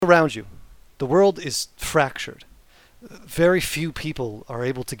around you. The world is fractured. Very few people are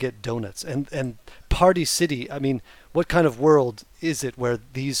able to get donuts. And Party City, I mean, what kind of world is it where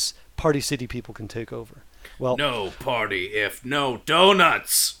these Party City people can take over? Well, no party if no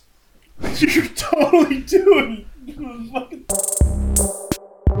donuts. You're totally doing fucking...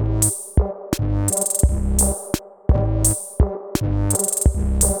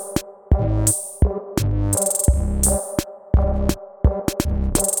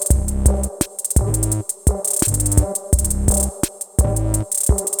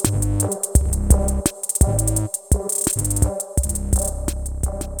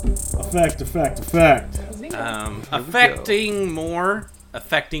 Effect. Affecting more.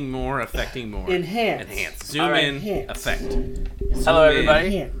 Enhance. Zoom in. enhance. Effect. Hello,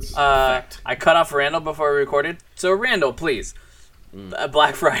 everybody. Enhance. I cut off Randall before we recorded. So, Randall, please.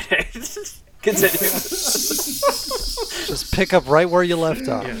 Black Friday. Continue. just pick up right where you left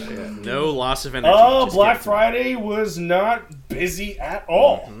off. No loss of energy. Just Black give it to me. Friday was not busy at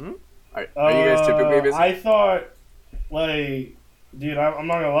all. Mm-hmm. Are you guys typically busy? I thought, like, dude, I'm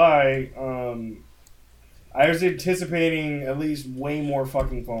not gonna lie. I was anticipating at least way more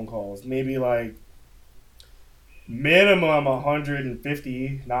fucking phone calls. Maybe like minimum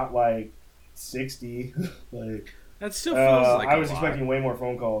 150, not like 60. Like That still feels like I was a lot. expecting way more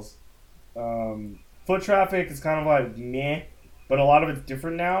phone calls. Foot traffic is kind of like meh, but a lot of it's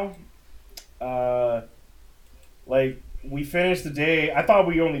different now. Like we finished the day. I thought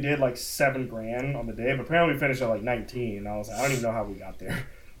we only did like $7,000 on the day, but apparently we finished at like 19. And I was like, I don't even know how we got there.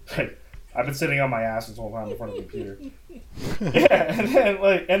 Like I've been sitting on my ass this whole time in front of the computer.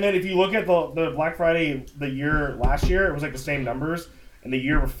 Yeah, and then if you look at the Black Friday last year, it was like the same numbers, and the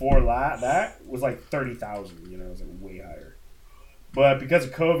year before that was like 30,000. You know, it was like way higher. But because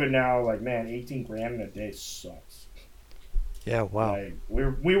of COVID now, like man, $18,000 in a day sucks. Yeah, wow. Like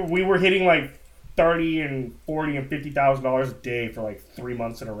we were hitting like $30,000 and $40,000 and $50,000 a day for like 3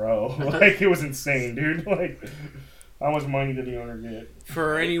 months in a row. Like it was insane, dude. Like how much money did the owner get?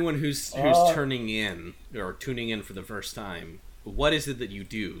 For anyone who's tuning in for the first time, what is it that you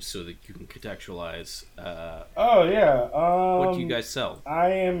do so that you can contextualize? What do you guys sell? I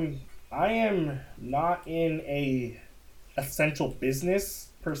am not in a essential business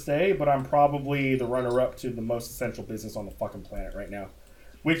per se, but I'm probably the runner-up to the most essential business on the fucking planet right now,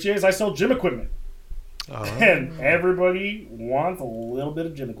 which is I sell gym equipment. And everybody wants a little bit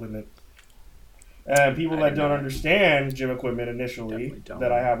of gym equipment. People that don't understand gym equipment initially,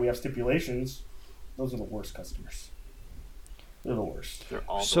 we have stipulations, those are the worst customers. They're the worst. They're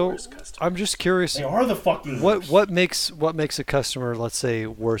all So, the worst customers. I'm just curious. They are the fucking worst. What makes a customer, let's say,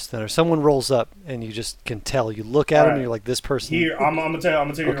 worse than, or someone rolls up and you just can tell. You look at them and you're like, this person. Here, I'm gonna tell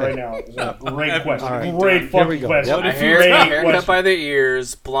you right now. It's a great question. All right. Great Here we fucking go. question. Yep. Haircut by the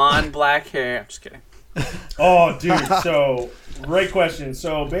ears, blonde, black hair. I'm just kidding. Oh, dude. So, great question.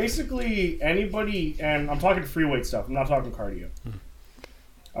 So, basically, anybody, and I'm talking free weight stuff. I'm not talking cardio.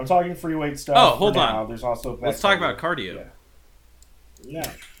 I'm talking free weight stuff. Oh, hold on. Now. There's also Let's talk about cardio.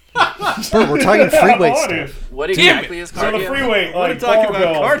 Yeah. Bro, we're talking free weight stuff. What exactly is So the cardio? free weight, like talking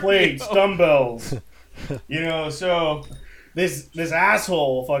about barbells, cardio. plates, dumbbells. You know, so this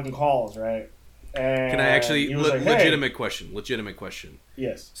asshole fucking calls, right? And Can I actually he was like, legitimate hey. question?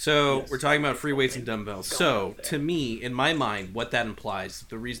 Yes. So Yes. we're talking about free weights and dumbbells. So to me, in my mind, what that implies,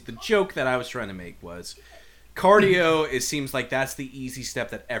 the joke that I was trying to make was, cardio. It seems like that's the easy step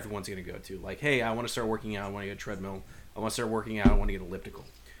that everyone's going to go to. Like, hey, I want to start working out. I want to get a treadmill. I want to start working out. I want to get elliptical.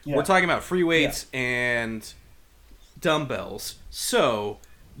 Yeah. We're talking about free weights and dumbbells. So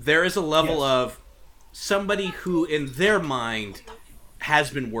there is a level of somebody who, in their mind,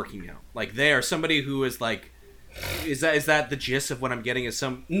 has been working out. Like they are somebody who is like, is that the gist of what I'm getting? Is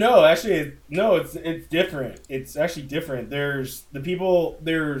some No, actually, no. It's different. It's actually different. There's the people.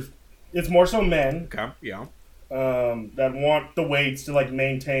 It's more so men. okay, yeah. That want the weights to like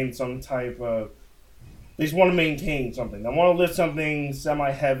maintain some type of. They just want to maintain something. They want to lift something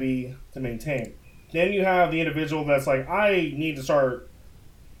semi-heavy to maintain. Then you have the individual that's like, I need to start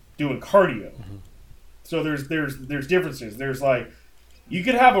doing cardio. Mm-hmm. So there's differences. There's like, you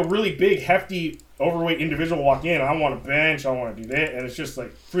could have a really big, hefty, overweight individual walk in. I want to bench. I want to do that, and it's just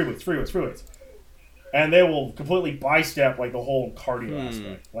like free weights, and they will completely bystep like the whole cardio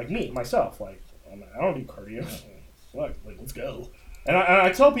aspect. Like me, myself, like I don't do cardio. Like let's go. And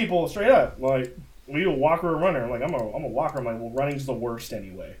I tell people straight up, like, are you a walker or a runner? I'm like, I'm a walker. I'm like, well, running's the worst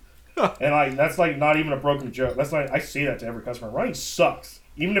anyway. And like that's like not even a broken joke. That's like I say that to every customer. Running sucks,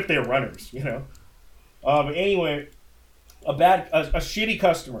 even if they're runners, you know. But anyway, a shitty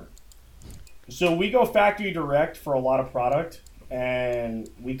customer. So we go factory direct for a lot of product. and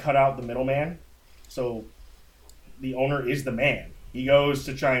we cut out the middleman. So the owner is the man. He goes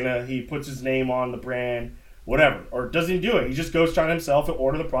to China, he puts his name on the brand, whatever, or doesn't do it. He just goes to China himself and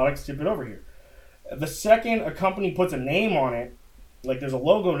order the product, ship it over here. The second a company puts a name on it, like there's a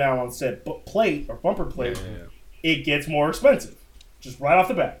logo now on said plate or bumper plate, it gets more expensive. Just right off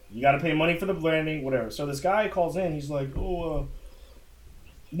the bat. You got to pay money for the branding, whatever. So this guy calls in, he's like, what's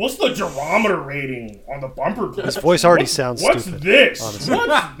the gerometer rating on the bumper plate? His voice already sounds what's stupid. This? Honestly.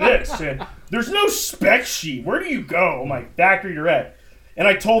 What's this? And there's no spec sheet. Where do you go? I'm like, factory direct. And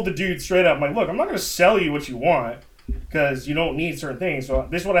I told the dude straight up, I'm like, look, I'm not going to sell you what you want because you don't need certain things. So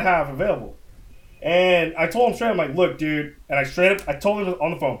this is what I have available. And I told him straight, I'm like, look, dude. And I told him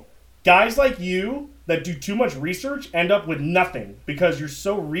on the phone, guys like you that do too much research end up with nothing because you're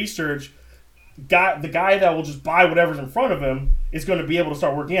so researched. The guy that will just buy whatever's in front of him is going to be able to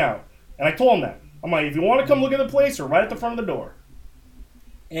start working out. And I told him that. I'm like, if you want to come look at the place, or right at the front of the door.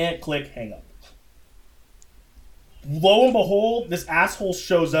 And click, hang up. Lo and behold, this asshole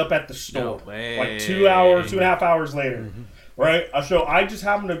shows up at the store. No way. Like 2.5 hours later. Right? I just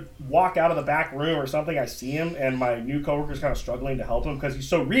happened to walk out of the back room or something. I see him, and my new coworker's kind of struggling to help him because he's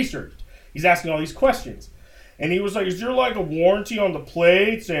so researched. He's asking all these questions. And he was like, is there like a warranty on the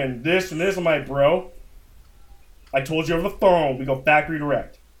plates and this and this? I'm like, bro, I told you over the phone, we go factory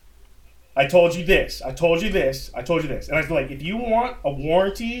direct. I told you this. I told you this. I told you this. And I was like, if you want a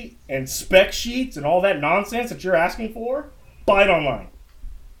warranty and spec sheets and all that nonsense that you're asking for, buy it online.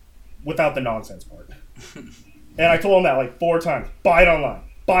 Without the nonsense part. And I told him that like 4 times. Buy it online.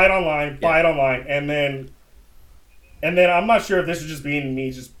 Buy it online. Buy it online. And then I'm not sure if this was just being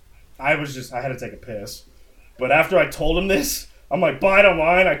me. I had to take a piss. But after I told him this, I'm like, buy it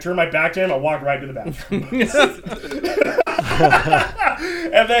online. I turned my back to him. I walked right to the bathroom.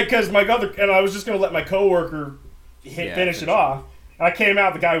 And then, and I was just going to let my coworker finish it off. And I came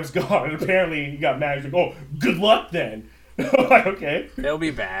out, the guy was gone. And apparently he got mad. He's like, oh, good luck then. I'm like, okay. He'll be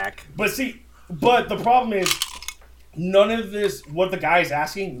back. But the problem is, none of this, what the guy is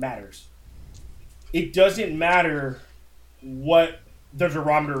asking, matters. It doesn't matter what the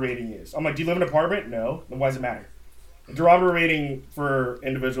gerometer rating is. I'm like, do you live in an apartment? No. Then why does it matter? The gerometer rating for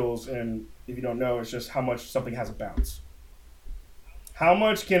individuals, and if you don't know, it's just how much something has a bounce. How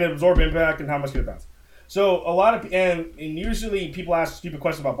much can it absorb impact and how much can it bounce? So and usually people ask stupid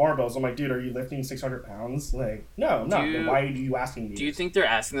questions about barbells. I'm like, dude, are you lifting 600 pounds? Like, no, I'm not. Then why are you asking me? Do you think they're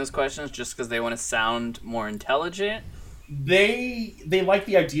asking those questions just because they want to sound more intelligent? They like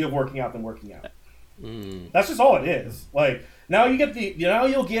the idea of working out than working out. That's just all it is. Like, now you'll get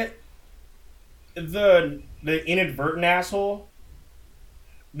the inadvertent asshole.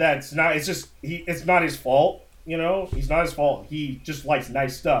 It's not his fault. He's not his fault. He just likes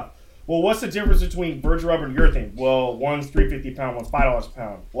nice stuff. Well, what's the difference between virgin rubber and urethane? Well, one's $3.50 a pound, one's $5 a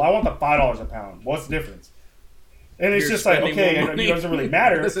pound. Well, I want the $5 a pound. What's the difference? And it's just like, okay, it doesn't really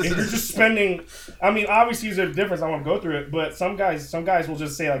matter. If you're just spending, I mean, obviously there's a difference. I want to go through it, but some guys will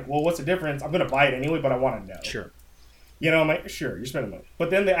just say like, well, what's the difference? I'm going to buy it anyway, but I want to know. Sure. I'm like, sure, you're spending money. But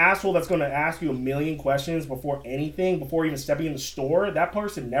then the asshole that's going to ask you a million questions before even stepping in the store, that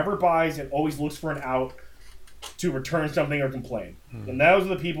person never buys and always looks for an out to return something or complain. And those are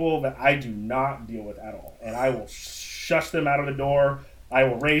the people that I do not deal with at all. And I will shush them out of the door. I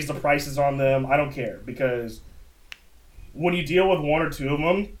will raise the prices on them. I don't care. Because when you deal with 1 or 2 of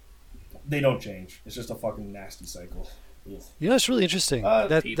them, they don't change. It's just a fucking nasty cycle. Ugh. It's really interesting.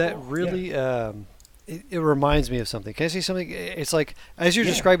 That really it reminds me of something. Can I say something? It's like, as you're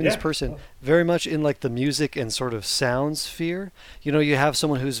describing this person, very much in like the music and sort of sound sphere, you have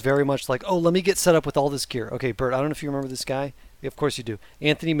someone who's very much like, oh, let me get set up with all this gear. Okay, Bert, I don't know if you remember this guy. Of course you do.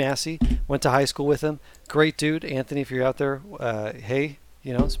 Anthony Massey, went to high school with him. Great dude. Anthony, if you're out there, hey,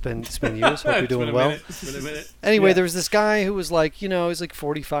 it's been years. Hope you're doing well. It's been a minute. Anyway, there was this guy who was like, he's like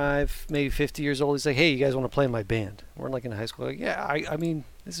 45, maybe 50 years old. He's like, hey, you guys want to play in my band? We're like in high school. Like, yeah, I mean,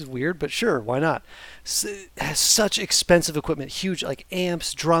 this is weird, but sure, why not? Has such expensive equipment, huge like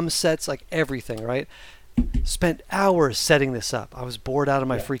amps, drum sets, like everything, right? Spent hours setting this up. I was bored out of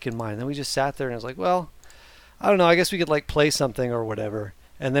my freaking mind. Then we just sat there and I was like, well, I don't know. I guess we could like play something or whatever.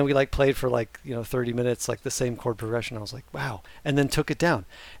 And then we like played for like, 30 minutes, like the same chord progression. I was like, wow. And then took it down.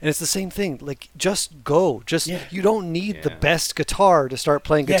 And it's the same thing. Like, just go. You don't need the best guitar to start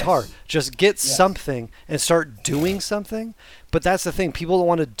playing guitar. Just get something and start doing something. But that's the thing. People don't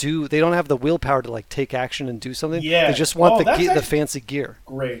want to they don't have the willpower to like take action and do something. Yeah. They just want the fancy gear.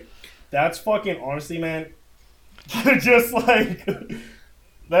 Great. That's fucking, honestly, man, just like,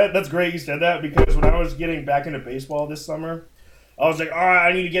 that's great you said that, because when I was getting back into baseball this summer, I was like, all right,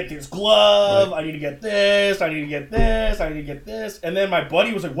 I need to get this glove. I need to get this. I need to get this. I need to get this. And then my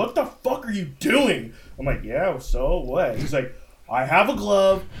buddy was like, what the fuck are you doing? I'm like, yeah, so what? He's like, I have a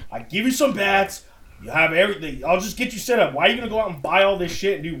glove. I give you some bats. You have everything. I'll just get you set up. Why are you going to go out and buy all this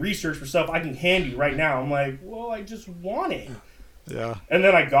shit and do research for stuff I can hand you right now? I'm like, well, I just want it. Yeah. And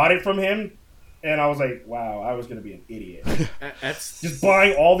then I got it from him. And I was like, wow, I was going to be an idiot. That's Just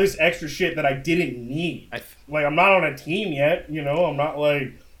buying all this extra shit that I didn't need. Like, I'm not on a team yet, you know? I'm not,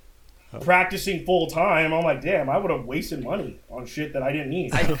 like, practicing full time. I'm like, damn, I would have wasted money on shit that I didn't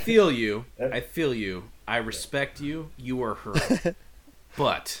need. I feel you. I feel you. I respect you. You are her.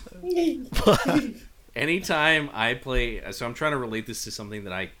 But anytime I play... So I'm trying to relate this to something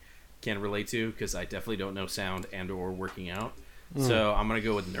that I can relate to, because I definitely don't know sound and or working out. So I'm going to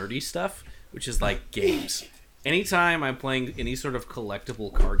go with nerdy stuff, which is like games. Anytime I'm playing any sort of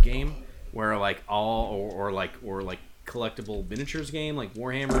collectible card game, where like or like collectible miniatures game, like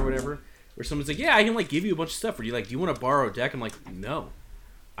Warhammer or whatever, where someone's like, yeah, I can like give you a bunch of stuff. Or do you want to borrow a deck? I'm like, no,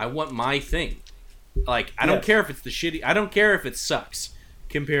 I want my thing. Like, I don't care if it's the shitty. I don't care if it sucks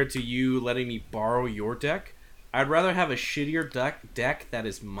compared to you letting me borrow your deck. I'd rather have a shittier deck that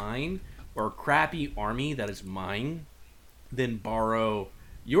is mine, or a crappy army that is mine, than borrow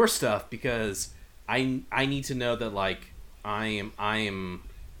your stuff, because I need to know that like I am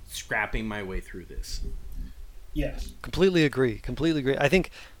scrapping my way through this. Yes. Completely agree. I think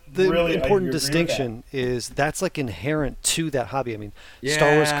the Really, important I agree with distinction is that's like inherent to that hobby. I mean, Yeah.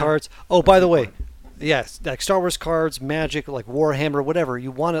 Star Wars cards. Oh, by the way, yes, like Star Wars cards, Magic, like Warhammer, whatever.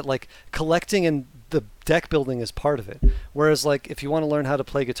 You want it, like collecting and the deck building is part of it. Whereas like if you want to learn how to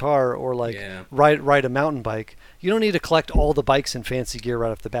play guitar or like ride a mountain bike, you don't need to collect all the bikes and fancy gear right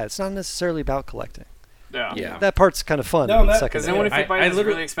off the bat. It's not necessarily about collecting. Yeah. That part's kind of fun. No, that- Because then what if you buy I this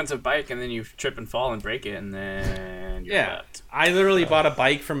literally- really expensive bike and then you trip and fall and break it and then you're fucked? I literally bought a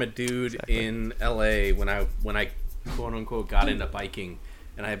bike from a dude in LA when I quote unquote got into biking,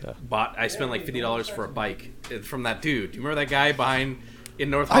 and I spent like $50 for a bike from that dude. Do you remember that guy behind in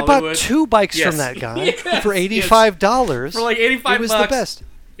North I Hollywood? bought 2 bikes Yes. from that guy Yes, for $85. For like 85 It was bucks. the best.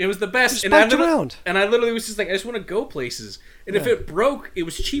 It was the best. Just And biked I literally, around. and I literally was just like, I just want to go places. And if it broke, it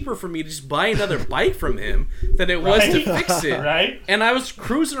was cheaper for me to just buy another bike from him than it was to Right? fix it. Right? And I was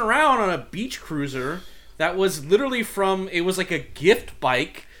cruising around on a beach cruiser that was literally it was like a gift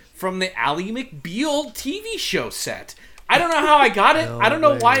bike from the Ally McBeal TV show set. I don't know how I got it. I don't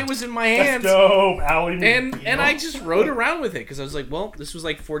know why it was in my hands. That's dope, Ally And McBeal. I just rode around with it because I was like, well, this was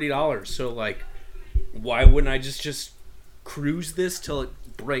like $40, so like, why wouldn't I just cruise this till it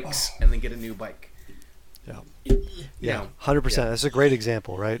breaks and then get a new bike? Yeah, 100%. That's a great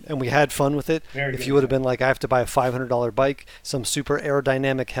example, right? And we had fun with it. Very If good you would have been like, I have to buy a $500 bike, some super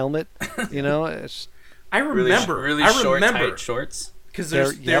aerodynamic helmet, you know, it's I remember. Really I short, remember tight shorts. because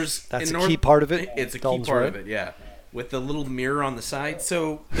there. there's That's in a North- key part of it. It's a key Dalton's part right. of it, yeah. With the little mirror on the side.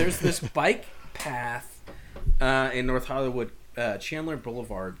 So there's this bike path in North Hollywood, Chandler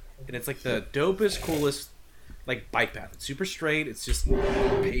Boulevard, and it's like the dopest, coolest like bike path. It's super straight. It's just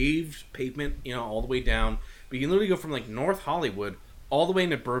pavement, you know, all the way down. But you can literally go from like North Hollywood all the way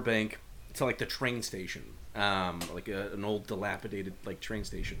into Burbank to like the train station, like an old dilapidated like train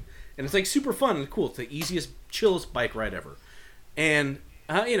station, and it's like super fun and cool. It's the easiest, chillest bike ride ever, and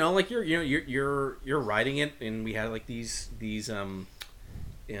you know, like you're riding it, and we had like these you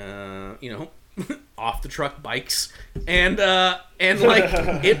know, off the truck bikes, and like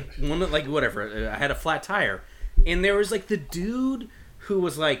whatever. I had a flat tire, and there was like the dude who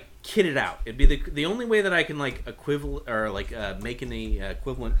was like kitted out. It'd be the only way that I can like equivalent or like make any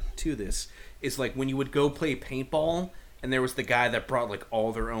equivalent to this is like when you would go play paintball, and there was the guy that brought like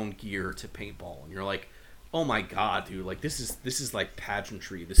all their own gear to paintball, and you're like, oh my god, dude, like this is like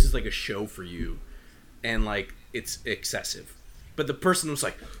pageantry. This is like a show for you, and like it's excessive. But the person was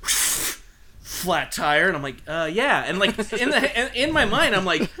like flat tire, and I'm like, yeah, and like in my mind, I'm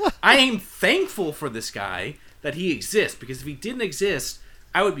like, I am thankful for this guy that he exists, because if he didn't exist,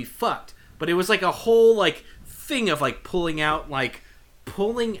 I would be fucked. But it was like a whole like thing of like pulling out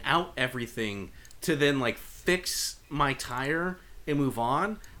everything to then like fix my tire and move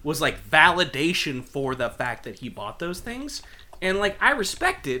on was like validation for the fact that he bought those things. And like I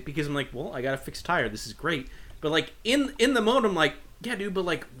respect it, because I'm like, well, I gotta fix a tire, this is great. But like in the moment, I'm like, yeah, dude, but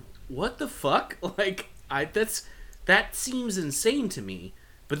like what the fuck? Like that seems insane to me.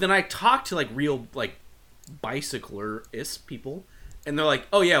 But then I talk to like real like bicycler-ist people, and they're like,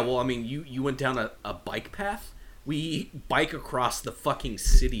 oh yeah, well, I mean, you went down a bike path. We bike across the fucking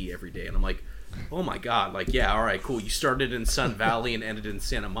city every day. And I'm like, oh my god, like, yeah, all right, cool. You started in Sun Valley and ended in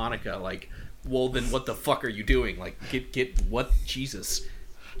Santa Monica. Like, well, then what the fuck are you doing? Like, get what? Jesus,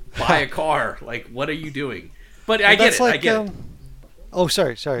 buy a car. Like, what are you doing? But I get it. I get it. Oh,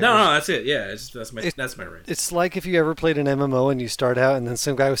 sorry. No, that's it. Yeah, that's my rant. It's like if you ever played an MMO and you start out and then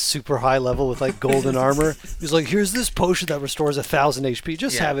some guy with super high level with like golden armor, he's like, "Here's this potion that restores 1,000 HP.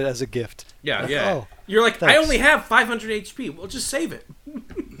 Just have it as a gift." Yeah, Like, yeah. oh, You're like, thanks. I only have 500 HP. Well, just save it.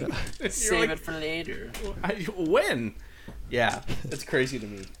 Save like, it for later. When? Yeah, it's crazy to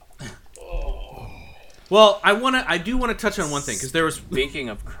me. Well, I do want to touch on one thing because there was Speaking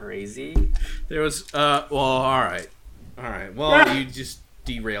of crazy, well, all right. Well, you just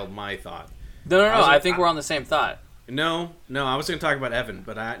derailed my thought. no. was- I think we're on the same thought. No, I was going to talk about Evan,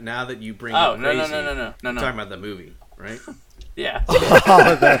 but now that you bring Oh up no, crazy, no. I'm talking about the movie, right? Yeah.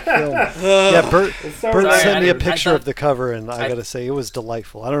 Oh, that film. Yeah, Bert Sorry, sent me a I picture thought- of the cover, and I gotta say it was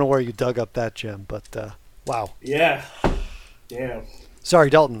delightful. I don't know where you dug up that gem, but wow. Yeah. Damn. Sorry,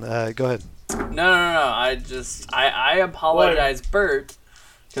 Dalton. Go ahead. No. I apologize, Bert,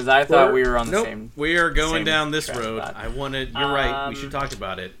 because I thought Bert? we were on the Nope, same. we are going same down this track of road. thought. I wanted. You're right. We should talk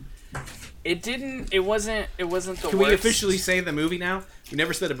about it. It didn't. It wasn't the worst. Can we officially say the movie now? We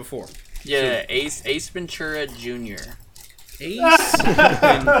never said it before. Yeah, Ace Ventura Jr. Ace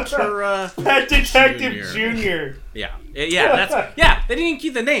Ventura. Pet Detective Junior. Junior. Yeah. They didn't even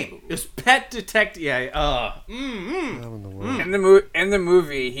keep the name. It was Pet Detective. Yeah. How in the world? In the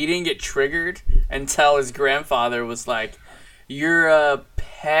movie, he didn't get triggered until his grandfather was like, "You're a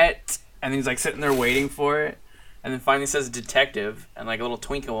pet," and he's like sitting there waiting for it, and then finally says "detective" and like a little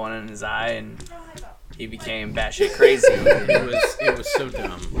twinkle went in his eye, and he became batshit crazy. It was so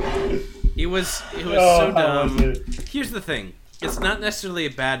dumb. It was so dumb. Here's the thing. It's not necessarily a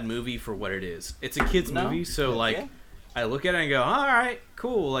bad movie for what it is. It's a kid's No. movie, so like Yeah. I look at it and go, all right,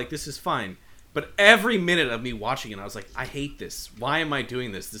 cool, like this is fine. But every minute of me watching it, I was like, I hate this. Why am I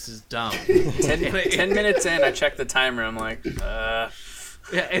doing this? This is dumb. 10 minutes in, I checked the timer. I'm like, Yeah,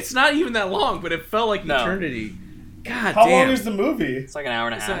 it's not even that long, but it felt like No. eternity. God How damn. long is the movie? it's like an hour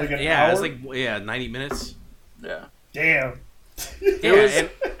and a It's half. like- Like an yeah, it's hour? like 90 minutes. Yeah. Damn. Yeah, was- and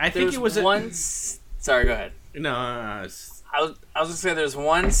I think it was Sorry, go ahead. no, it's, I was gonna say there's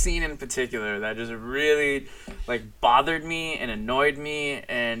one scene in particular that just really like bothered me and annoyed me,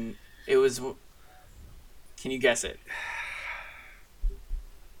 and it was. Can you guess it?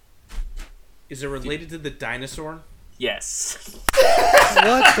 is it related to the dinosaur? Yes.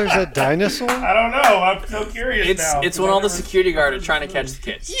 What? There's a dinosaur? I don't know. I'm so curious now. It's when all the security guard are trying to catch the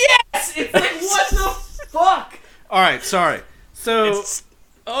kids. Yes! It's like, what the fuck? All right, sorry. So, It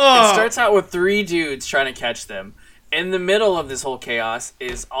starts out with 3 dudes trying to catch them. In the middle of this whole chaos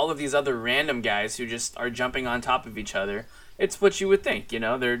is all of these other random guys who just are jumping on top of each other. It's what you would think, you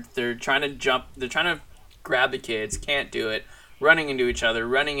know. They're trying to jump. They're trying to grab the kids. Can't do it. Running into each other.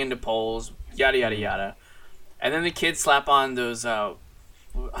 Running into poles. Yada yada yada. And then the kids slap on those. What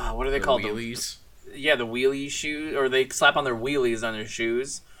are they called? wheelies. Yeah, the wheelie shoes, or they slap on their wheelies on their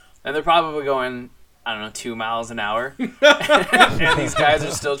shoes, and they're probably going, I don't know, 2 miles an hour, and these guys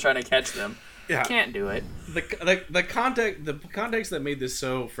are still trying to catch them. Yeah. Can't do it. The context that made this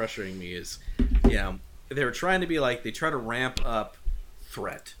so frustrating me is, they were trying to be like, they try to ramp up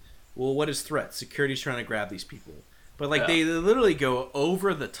threat. Well, what is threat? Security's trying to grab these people, but like they literally go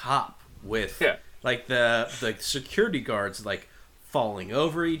over the top with like the security guards like falling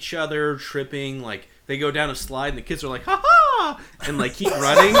over each other, tripping, like they go down a slide and the kids are like, ha ha, and like keep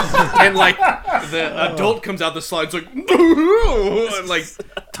running, and like the adult comes out the slides like, and like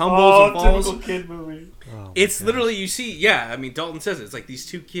tumbles and falls. Typical kid movie. Oh, It's my literally, you see, I mean, Dalton says it. It's like these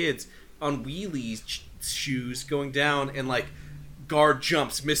 2 kids on wheelies shoes going down, and like guard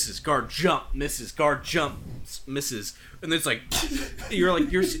jumps, misses, guard jump, misses, guard jumps, misses, and it's like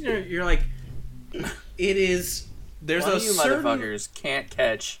you're sitting there, you're like, it is. There's One a of you certain motherfuckers can't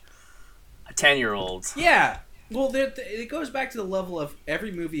catch a 10-year-old. Yeah. Well, it goes back to the level of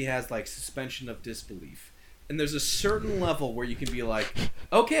every movie has like suspension of disbelief. And there's a certain level where you can be like,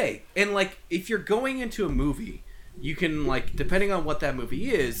 okay. And like, if you're going into a movie, you can like, depending on what that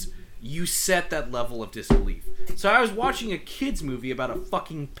movie is, you set that level of disbelief. So I was watching a kid's movie about a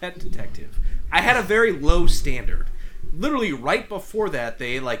fucking pet detective. I had a very low standard. Literally right before that,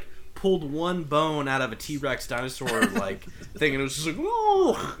 they like pulled one bone out of a T-Rex dinosaur like thing, and it was just like,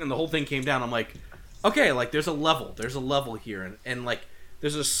 whoa, and the whole thing came down. I'm like, okay, like there's a level here, and like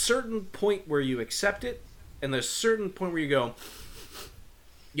there's a certain point where you accept it, and there's a certain point where you go,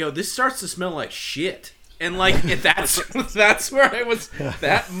 yo, this starts to smell like shit, and like that's where I was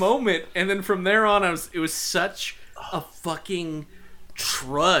that moment, and then from there on, it was such a fucking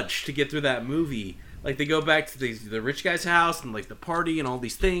trudge to get through that movie. Like, they go back to the rich guy's house and, like, the party and all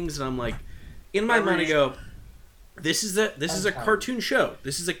these things. And I'm like, in my mind I go, this is a cartoon show.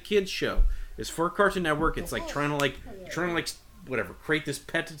 This is a kids show. It's for Cartoon Network. It's like trying to whatever, create this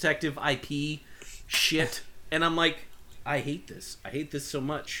Pet Detective IP shit. And I'm like, I hate this. I hate this so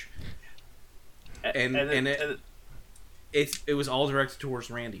much. And it was all directed towards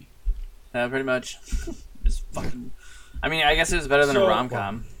Randy. Pretty much. Just fucking. I mean, I guess it was better than a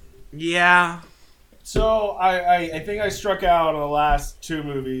rom-com. Yeah. So I think I struck out on the last two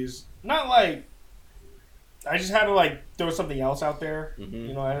movies. Not like I just had to like throw something else out there. Mm-hmm.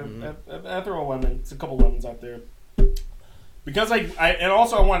 You know, I throw a lemon. It's a couple lemons out there. Because and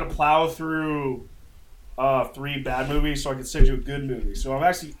also I wanted to plow through 3 bad movies so I could send you a good movie. So I'm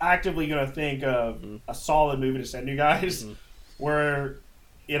actually actively going to think of a solid movie to send you guys where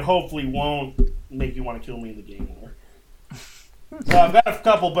it hopefully won't make you want to kill me in the game war. So I've got a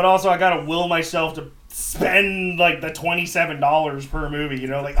couple, but also I got to will myself to spend like the $27 per movie. You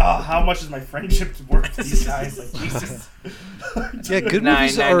know, like, how much is my friendship worth to these guys? Like, Jesus. Yeah, good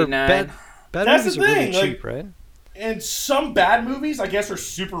movies are bad. Bad That's movies the are really thing, like, cheap, right? And some bad movies, I guess, are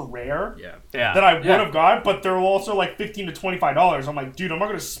super rare. Yeah. That I would have got, but they're also like $15 to $25. I'm like, dude, I'm not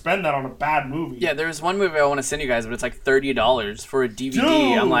going to spend that on a bad movie. Yeah, there's one movie I want to send you guys, but it's like $30 for a DVD. Dude!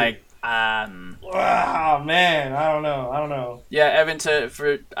 I'm like, Ah, man, I don't know. Yeah, Evan,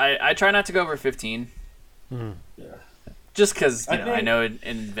 I try not to go over 15. Mm. Yeah. Just because I know it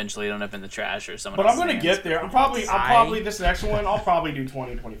and eventually it'll end up in the trash or someone. But I'm gonna get there. I'll probably this next one. I'll probably do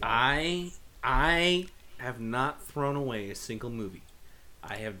 20, 25. I have not thrown away a single movie.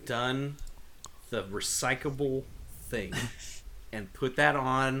 I have done the recyclable thing and put that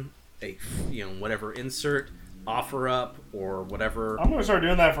on a whatever insert, offer up or whatever. I'm gonna start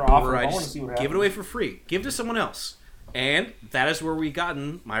doing that for offer. I want to see what happens. Give it away for free. Give it to someone else. And that is where we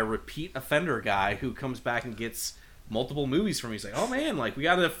gotten my repeat offender guy who comes back and gets multiple movies from me. He's like, oh man, like we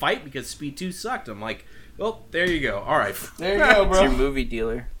got to fight because Speed 2 sucked. I'm like, well, there you go. All right. There you go, bro. It's your movie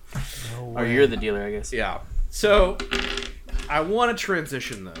dealer. Or you're the dealer, I guess. Yeah. So I want to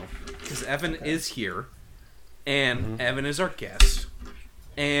transition though, because Evan is here, and Evan is our guest,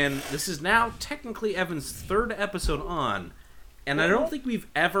 and this is now technically Evan's 3rd episode on, and I don't think we've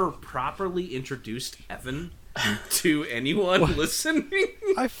ever properly introduced Evan to anyone listening.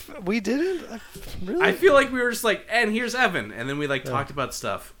 We didn't? Really? I feel like we were just like, and here's Evan, and then we talked about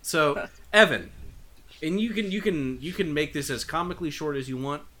stuff. So Evan, and you can make this as comically short as you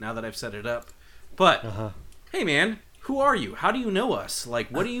want now that I've set it up, but hey man, who are you? How do you know us? Like,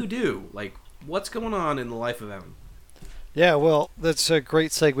 what do you do? Like, what's going on in the life of Evan? Yeah, well, that's a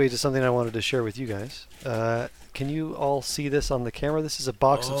great segue to something I wanted to share with you guys. Can you all see this on the camera? This is a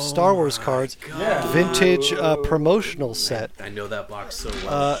box of Star Wars cards, vintage promotional set. I know that box so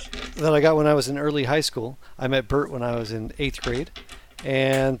well. That I got when I was in early high school. I met Bert when I was in 8th grade,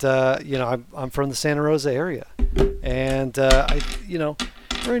 and I'm from the Santa Rosa area, and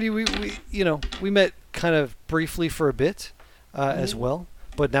Randy, we met kind of briefly for a bit as well.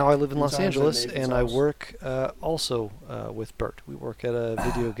 But now I live in Los Angeles, and I work also with Bert. We work at a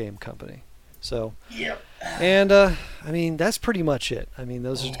video game company. So, and I mean, that's pretty much it. I mean,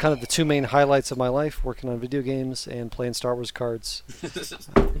 those are kind of the 2 main highlights of my life: working on video games and playing Star Wars cards.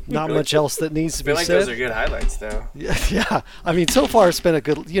 Not much else that needs to be said. I feel like those are good highlights, though. Yeah. I mean, so far it's been a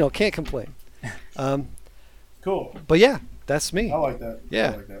good. Can't complain. Cool. But yeah, that's me. I like that.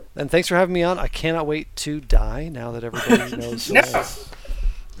 Yeah. I like that. And thanks for having me on. I cannot wait to die now that everybody knows.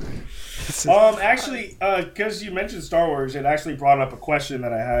 Actually, because you mentioned Star Wars, it actually brought up a question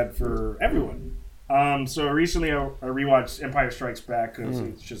that I had for everyone. So recently I rewatched Empire Strikes Back because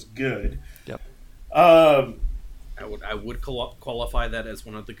it's just good. Yep. I would qualify that as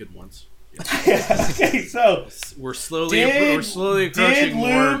one of the good ones. Yeah. Okay, so we're slowly approaching did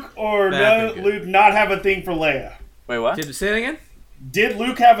Luke Luke not have a thing for Leia? Wait, what? Did you say it again? Did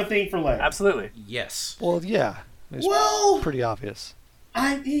Luke have a thing for Leia? Absolutely. Yes. Well, yeah. It's pretty obvious.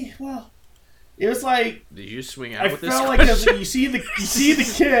 It was like did you swing out with this? I felt like you see the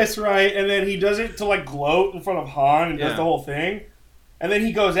kiss, right, and then he does it to like gloat in front of Han and does the whole thing, and then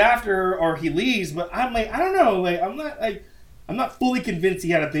he goes after her or he leaves. But I'm like, I don't know, I'm not fully convinced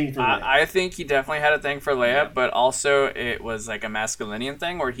he had a thing for Leia. I think he definitely had a thing for Leia, but also it was like a Masculinian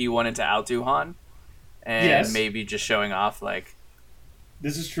thing where he wanted to outdo Han, and maybe just showing off like.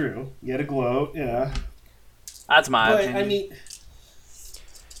 This is true. He had a gloat, yeah. That's my opinion. I mean.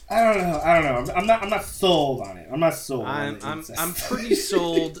 I don't know. I'm not sold on it. I'm not sold. I'm pretty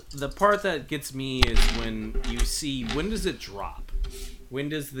sold. The part that gets me is when you see when does it drop? When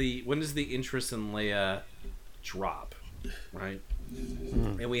does the interest in Leia drop? Right?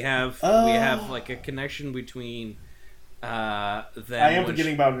 And we have like a connection between Than I am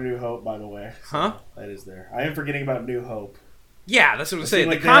forgetting about New Hope, by the way. So Huh? That is there. I am forgetting about New Hope. Yeah, that's what I'm It saying.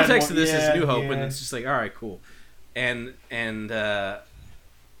 seemed The like they had context more- of this yeah, is New Hope, yeah. and it's just like, all right, cool. And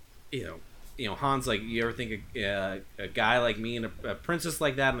you know, Han's like, you ever think a guy like me and a princess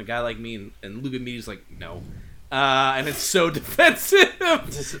like that, and a guy like me, and Luke immediately's like, no. And it's so defensive.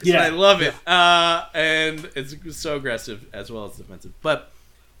 Yeah. I love it. And it's so aggressive as well as defensive. But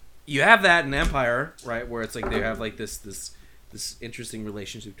you have that in Empire, right, where it's like they have like this interesting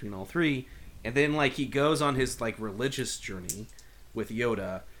relationship between all three, and then like he goes on his like religious journey with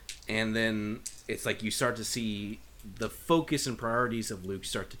Yoda, and then it's like you start to see the focus and priorities of Luke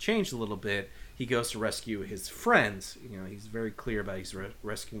start to change a little bit. He goes to rescue his friends. You know, he's very clear about he's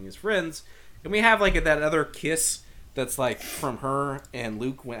rescuing his friends. And we have like that other kiss that's like from her and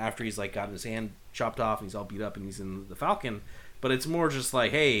Luke after he's like gotten his hand chopped off and he's all beat up and he's in the Falcon. But it's more just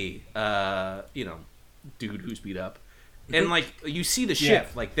like, hey, you know, dude who's beat up. And like you see the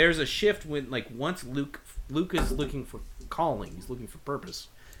shift. Yeah. Like there's a shift when like once Luke is looking for calling, he's looking for purpose.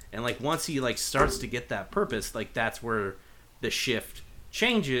 And like once he like starts to get that purpose, like that's where the shift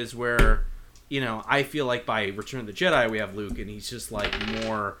changes where, you know, I feel like by Return of the Jedi we have Luke and he's just like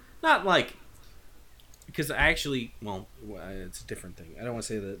more not like because actually, well, it's a different thing. I don't want to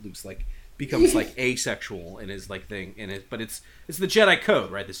say that Luke's like becomes like asexual in his like thing in it, but it's the Jedi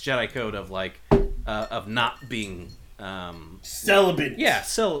code, right? This Jedi code of like of not being Celibate. yeah,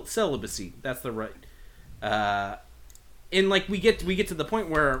 celibacy. That's the right. And like we get to the point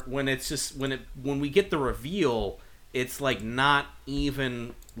where when it's just when we get the reveal, it's like not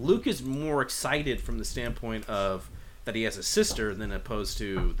even Luke is more excited from the standpoint of that he has a sister than opposed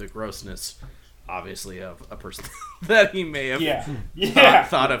to the grossness, obviously, of a person that he may have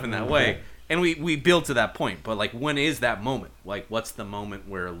thought of in that way. And we build to that point, but like when is that moment? Like what's the moment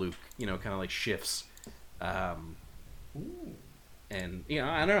where Luke, you know, kind of like shifts? And you know,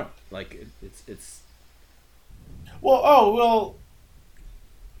 I don't know. Like it's. Well,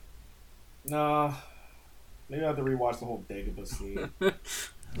 nah. Maybe I have to rewatch the whole Dagobah scene.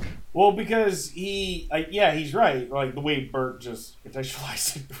 Well, because he's right. Like the way Bert just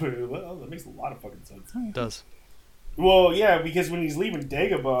contextualized it, well, that makes a lot of fucking sense. It does. Well, yeah, because when he's leaving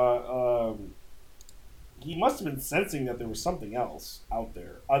Dagobah, he must have been sensing that there was something else out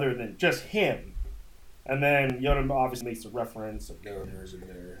there other than just him. And then Yoda obviously makes a reference of there's in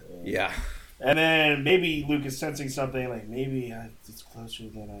there. Yeah. And then maybe Luke is sensing something like maybe it's closer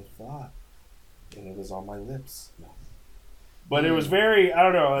than I thought, and it was on my lips. No. But it was very, I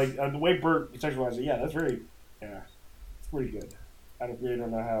don't know, like the way Bert contextualized it. Yeah, that's very, it's pretty good. I don't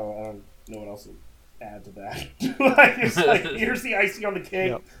know what else to add to that. Like it's like here's the icing on the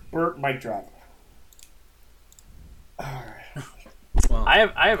cake. Yep. Bert mic drop. All right. Well,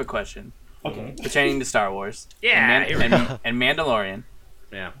 I have a question Okay. pertaining to Star Wars. Yeah, and Mandalorian.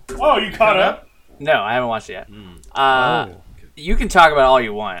 yeah. Oh, you caught up? No, I haven't watched it yet. Oh. You can talk about all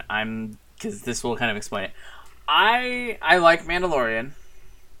you want. Because this will kind of explain it. I like Mandalorian.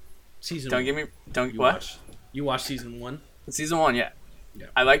 Season. You watched season 1? Season 1, yeah. Yeah.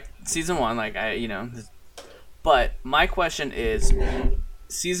 I like season 1. Like but my question is,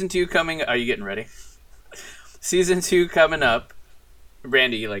 season 2 coming. Are you getting ready? Season 2 coming up.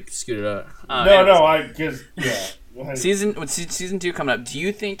 Randy, like scooted up. Season 2 coming up. Do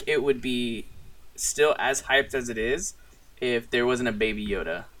you think it would be still as hyped as it is if there wasn't a Baby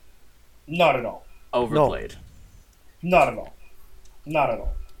Yoda? Not at all. Overplayed. Not at all. Not at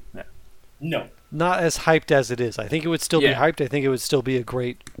all. Yeah. No. Not as hyped as it is. I think it would still be hyped. I think it would still be a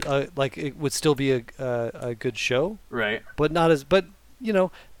great, like it would still be a good show. Right. But not as. But you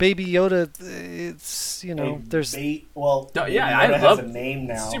know, Baby Yoda. It's there's. I love has a name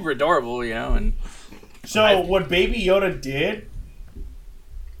now. Super adorable, and So what Baby Yoda did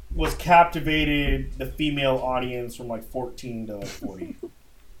was captivated the female audience from like 14 to 40.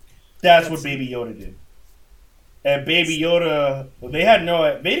 That's what Baby Yoda did. And Baby Yoda, they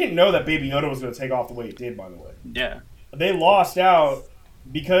didn't know that Baby Yoda was going to take off the way it did, by the way. Yeah. They lost out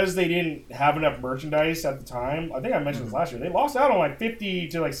because they didn't have enough merchandise at the time. I think I mentioned this last year. They lost out on like $50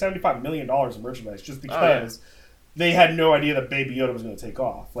 to like $75 million in merchandise just because they had no idea that Baby Yoda was going to take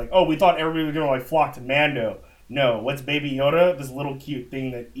off. Like, we thought everybody was going to like flock to Mando. No, what's Baby Yoda? This little cute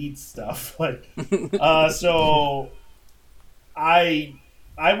thing that eats stuff. Like, so I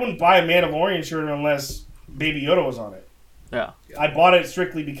wouldn't buy a Mandalorian shirt unless Baby Yoda was on it. Yeah. I bought it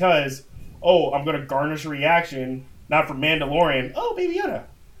strictly because, I'm going to garnish a reaction, not for Mandalorian. Oh, Baby Yoda.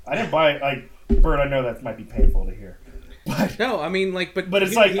 I didn't buy it. Like, Bert, I know that might be painful to hear. But, No, I mean, like, but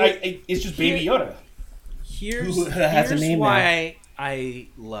it's like, it's just Baby Yoda. Here's Who has a name why I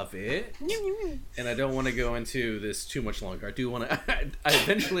love it, and I don't want to go into this too much longer. I do want to.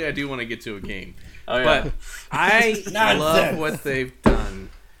 Eventually, I do want to get to a game, but I love what they've done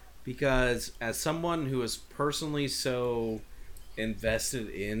because as someone who is personally so invested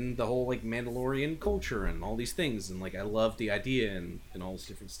in the whole like Mandalorian culture and all these things, and like I love the idea and all this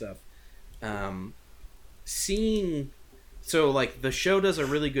different stuff. Seeing, so like the show does a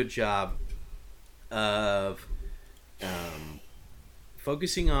really good job of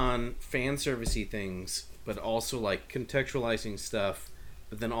focusing on fan servicey things, but also like contextualizing stuff,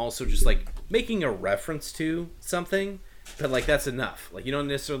 but then also just like making a reference to something. But like that's enough. Like you don't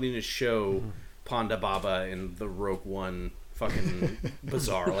necessarily need to show Ponda Baba in the Rogue One fucking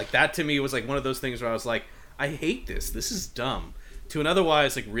bazaar. Like that to me was like one of those things where I was like, I hate this. This is dumb. To an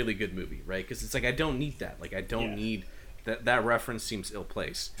otherwise like really good movie, right? Because it's like I don't need that. Like I don't need that. That reference seems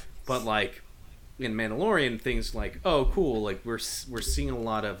ill-placed. But like in Mandalorian, things like, oh cool, like we're seeing a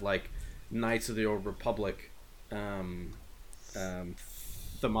lot of like Knights of the Old Republic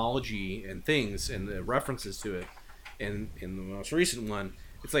themology and things and the references to it. And in the most recent one,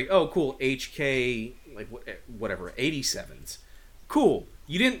 it's like, oh cool, HK like whatever 87s, cool.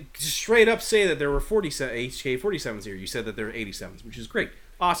 You didn't straight up say that there were 47 HK 47s here. You said that there were 87s, which is great,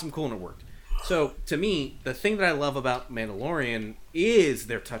 awesome, cool, and it worked. So to me, the thing that I love about Mandalorian is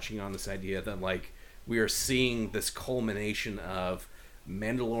they're touching on this idea that like we are seeing this culmination of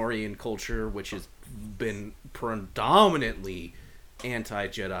Mandalorian culture, which has been predominantly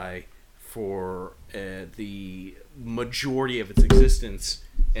anti-Jedi for the majority of its existence,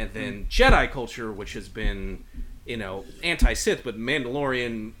 and then Jedi culture, which has been, you know, anti-Sith, but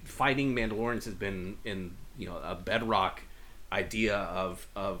Mandalorian fighting Mandalorians has been in, you know, a bedrock idea of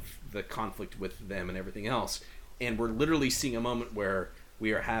the conflict with them and everything else. And we're literally seeing a moment where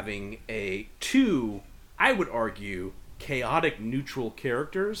we are having two, I would argue, chaotic neutral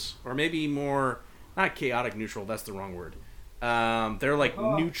characters, or maybe more, not chaotic neutral, that's the wrong word. They're like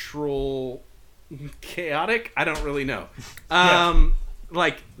neutral, chaotic. I don't really know.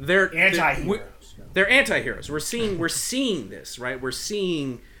 Like they're anti-heroes. They're anti-heroes. We're seeing this, right? We're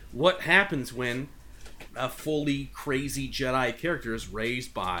seeing what happens when a fully crazy Jedi character is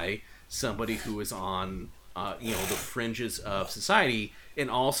raised by somebody who is on, you know, the fringes of society and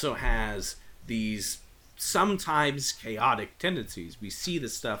also has these sometimes chaotic tendencies. We see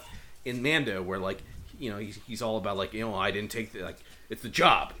this stuff in Mando where, like, you know, he's all about, like, you know, I didn't take the, like, it's the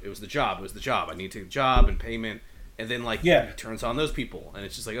job. It was the job. It was the job. I need to take the job and payment. And then, like, he turns on those people. And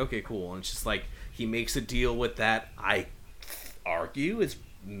it's just like, okay, cool. And it's just like, he makes a deal with that, I argue, is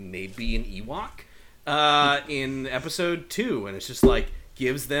maybe an Ewok in episode 2. And it's just like,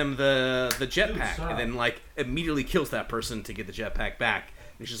 gives them the jetpack. And then, like, immediately kills that person to get the jetpack back.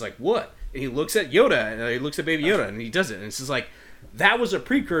 And it's just like, what? And he looks at Yoda, and he looks at Baby Yoda, and he does it. And it's just like, that was a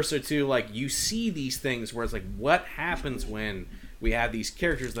precursor to, like, you see these things where it's like, what happens when we have these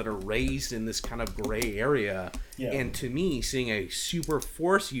characters that are raised in this kind of gray area? And to me, seeing a super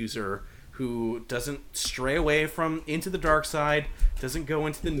Force user who doesn't stray away from into the dark side, doesn't go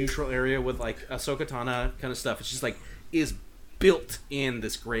into the neutral area with, like, Ahsoka Tano kind of stuff, it's just like, is built in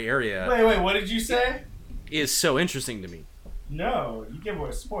this gray area. Wait, what did you say? Is so interesting to me. No, you gave away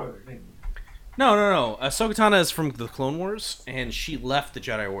a spoiler, didn't you? No. Ahsoka Tano is from the Clone Wars, and she left the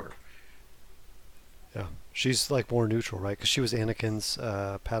Jedi Order. Yeah, she's like more neutral, right? Because she was Anakin's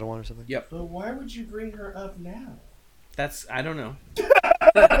Padawan or something. Yep. But why would you bring her up now? That's, I don't know.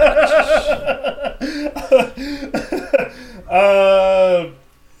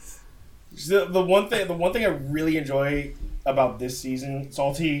 The one thing I really enjoy about this season,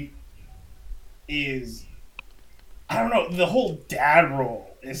 Salty, is, I don't know, the whole dad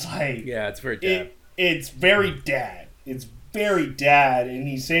role is like, yeah, it's very dad. It's very dad. It's very dad, and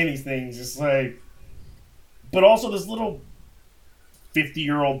he's saying these things. It's like, but also this little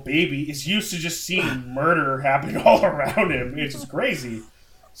 50-year-old baby is used to just seeing murder happening all around him. It's just crazy.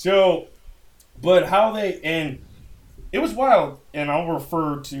 So, but how they, and it was wild, and I'll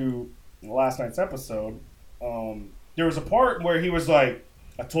refer to last night's episode. There was a part where he was like,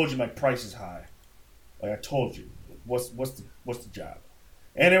 I told you my price is high. Like, I told you. What's the job?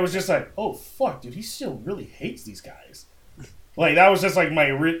 And it was just like, oh, fuck, dude, he still really hates these guys. Like, that was just like my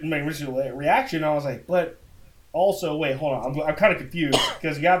original reaction. I was like, but also, wait, hold on. I'm kind of confused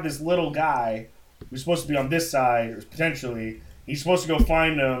because you got this little guy who's supposed to be on this side, or potentially. He's supposed to go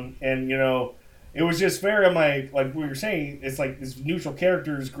find them, and, you know, it was just fair. I'm like what you're saying, it's like this neutral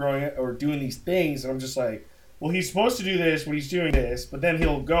character is growing or doing these things, and I'm just like, well, he's supposed to do this when he's doing this, but then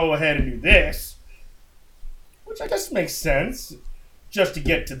he'll go ahead and do this, which I guess makes sense, just to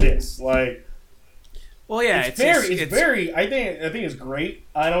get to this. Like, Well, yeah, it's very. I think it's great.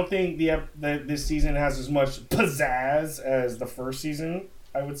 I don't think this season has as much pizzazz as the first season,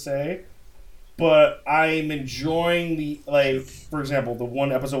 I would say. But I'm enjoying for example, the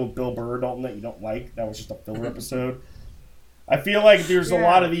one episode with Bill Burr, Dalton, that you don't like. That was just a filler episode. I feel like there's a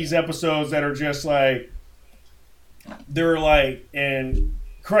lot of these episodes that are just like, they're like, and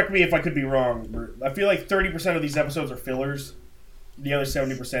correct me if I could be wrong, I feel like 30% of these episodes are fillers. The other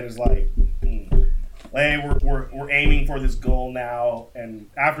 70% is like, hey, we're aiming for this goal now, and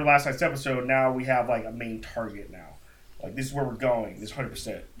after last night's episode, now we have like a main target now. Like, this is where we're going. This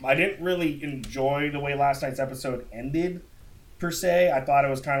 100%. I didn't really enjoy the way last night's episode ended, per se. I thought it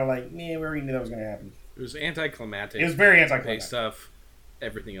was kind of like, we already knew that was going to happen. It was anticlimactic. It was very anticlimactic. Based off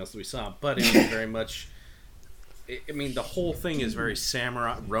everything else that we saw. But it was very much... I mean, the whole thing is very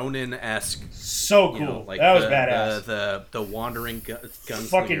samurai, Ronin-esque. So cool. You know, like that was badass. The wandering gunslinger.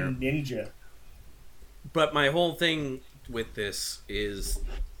 Fucking ninja. But my whole thing with this is,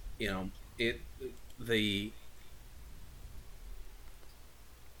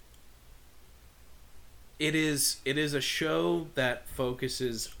 It is a show that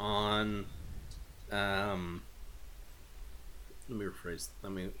focuses on, let me rephrase.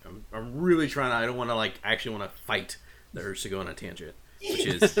 I'm really trying to. I don't want to actually want to fight the urge to go on a tangent. Which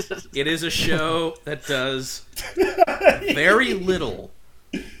is, it is a show that does very little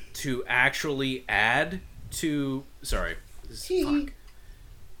to actually add to. Sorry,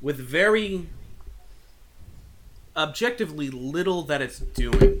 with very objectively little that it's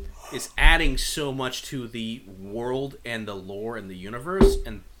doing. Is adding so much to the world and the lore and the universe,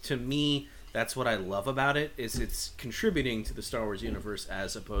 and to me, that's what I love about it. Is it's contributing to the Star Wars universe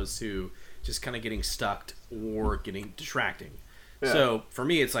as opposed to just kind of getting stuck or getting distracting. Yeah. So for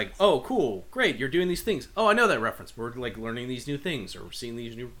me, it's like, oh, cool, great, you're doing these things. Oh, I know that reference. We're like learning these new things, or we're seeing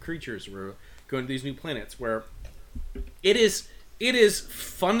these new creatures, or we're going to these new planets. Where it is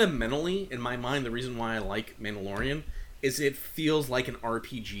fundamentally, in my mind, the reason why I like Mandalorian. Is it feels like an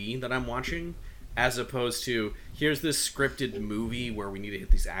RPG that I'm watching, as opposed to here's this scripted movie where we need to hit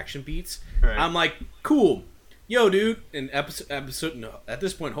these action beats. Right. I'm like, cool, yo, dude. In episode no, at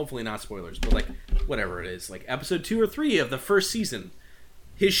this point, hopefully not spoilers, but like whatever it is, like episode 2 or 3 of the first season,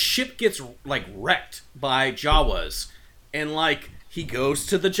 his ship gets like wrecked by Jawas, and like he goes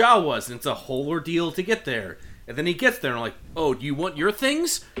to the Jawas, and it's a whole ordeal to get there. And then he gets there and I'm like, oh, do you want your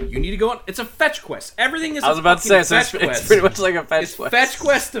things? You need to go on. It's a fetch quest. Everything is. I was about to say, so it's pretty much like a fetch quest. Fetch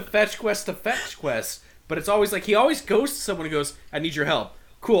quest to fetch quest to fetch quest. But it's always like he always goes to someone and goes, I need your help.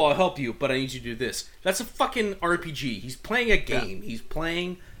 Cool, I'll help you, but I need you to do this. That's a fucking RPG. He's playing a game. Yeah. He's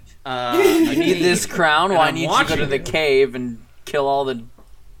playing. You need this crown. Well, I need you to go to the cave and kill all the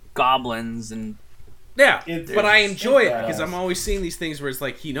goblins and. Yeah, but I enjoy it because I'm always seeing these things where it's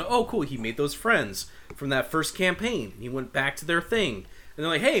like, oh, cool, he made those friends from that first campaign. He went back to their thing. And they're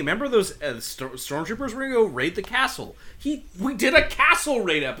like, hey, remember those stormtroopers were going to go raid the castle? We did a castle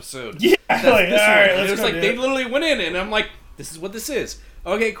raid episode. Yeah, it was like, they literally went in, and I'm like, this is what this is.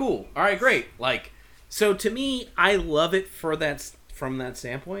 Okay, cool. All right, great. Like, so to me, I love it for that from that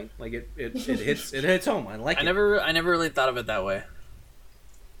standpoint. Like, it hits home. I like it. I never really thought of it that way.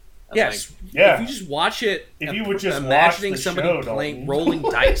 Yes. If you just watch it, if you would just imagining watch the somebody show, playing, rolling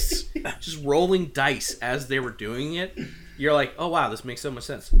dice, just rolling dice as they were doing it, you're like, oh wow, this makes so much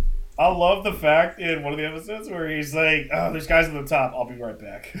sense. I love the fact in one of the episodes where he's like, oh, there's guys at the top, I'll be right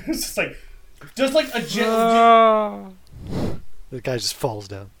back. It's just like a the guy just falls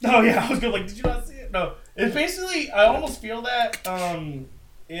down. Oh yeah, I was good. Like, did you not see it? No, it's basically. I almost feel that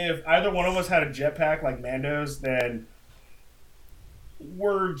if either one of us had a jetpack like Mando's, then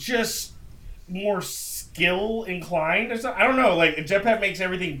we're just more skill inclined or something. I don't know. Like, a jetpack makes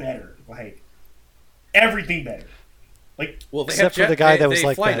everything better. Like, everything better. Like, well, except for the guy that was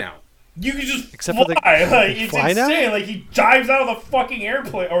like fly that. Now. You can just fly. Like, it's insane. Now? Like, he dives out of the fucking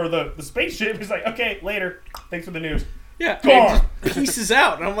airplane or the spaceship. He's like, okay, later. Thanks for the news. Yeah, and just pieces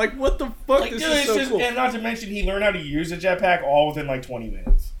out, and I'm like, "What the fuck? Like, this dude, is so cool." And not to mention, he learned how to use a jetpack all within like 20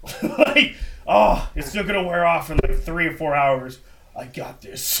 minutes. Like, it's still gonna wear off in like 3 or 4 hours. I got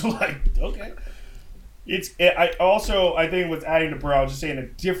this. Like, okay. I think what's adding to Burr, I'll just say in a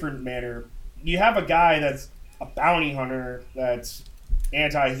different manner. You have a guy that's a bounty hunter that's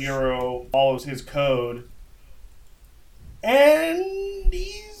anti-hero, follows his code, and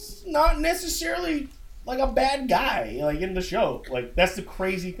he's not necessarily like a bad guy, like in the show. Like, that's the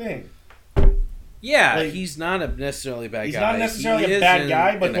crazy thing. Yeah, like, he's not necessarily a bad guy. He's not necessarily a bad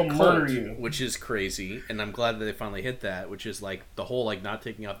guy, but he'll murder you. Which is crazy, and I'm glad that they finally hit that, which is like the whole like not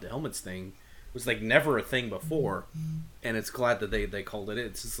taking off the helmets thing was like never a thing before, and it's glad that they called it.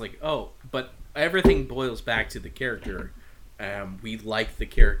 It's just like, oh, but everything boils back to the character. We like the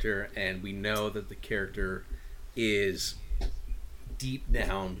character, and we know that the character is deep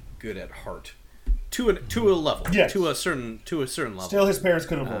down good at heart, to a level, Yes. to a certain level. Still, his parents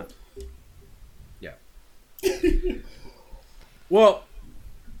could have voted. Yeah. Well,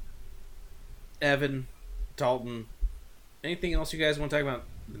 Evan, Dalton, anything else you guys want to talk about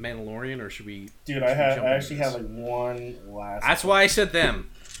The Mandalorian, or should we? Dude, should we I jump actually into have this? like one last. That's why I said them.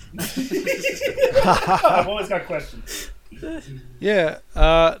 I've always got questions. Yeah.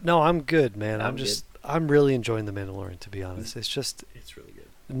 No, I'm good, man. I'm really enjoying The Mandalorian, to be honest. It's just It's really good.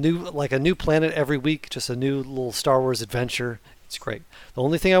 a new planet every week, just a new little Star Wars adventure. It's great. The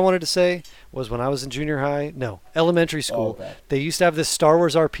only thing I wanted to say was when I was in elementary school, okay. they used to have this Star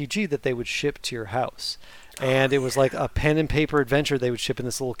Wars RPG that they would ship to your house. And it was like a pen and paper adventure they would ship in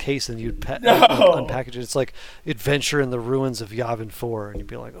this little case, and you'd unpackage it. It's like Adventure in the Ruins of Yavin 4. And you'd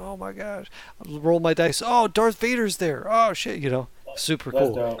be like, oh my gosh, I'll roll my dice. Oh, Darth Vader's there. Oh, shit, super That's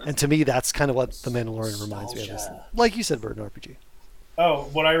cool. dope. And to me, that's kind of what The Mandalorian reminds me of. Nostalgia. Like you said, Bird RPG. Oh,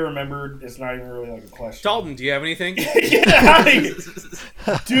 what I remembered is not even really like a question. Dalton, do you have anything? Yeah,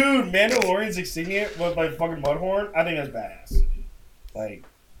 dude, Mandalorian's insignia with my fucking Mudhorn. I think that's badass. Like,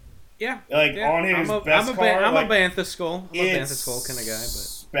 Yeah. on his best car, I'm like, a Bantha Skull. I'm a Bantha it's Skull kind of guy,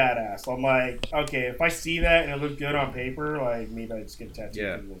 but badass. I'm like, okay, if I see that and it looks good on paper, like maybe I just get a tattoo.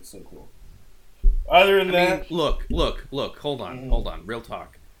 Yeah. Because it looks so cool. Other than I mean, that, look. Hold on. Real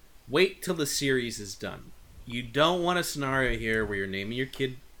talk. Wait till the series is done. You don't want a scenario here where you're naming your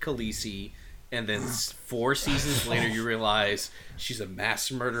kid Khaleesi, and then 4 seasons later you realize she's a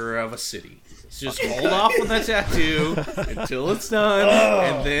mass murderer of a city. So just hold off on that tattoo until it's done,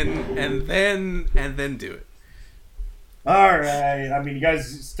 and then do it. all right. I mean, you guys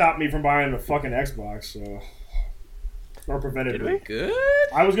stopped me from buying the fucking Xbox, so or prevented Did me. we? Good.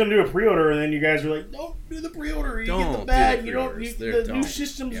 I was gonna do a pre-order, and then you guys were like, "Don't do the pre-order. You get Don't the do bad. the You don't. pre-orders. The They're new don't.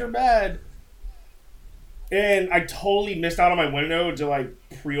 systems Yeah. are bad." And I totally missed out on my window to like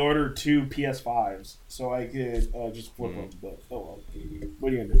pre-order 2 PS5s, so I could just flip them. But oh well,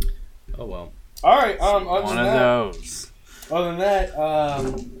 what are you gonna do? Oh well. All right. One of those. Other than that,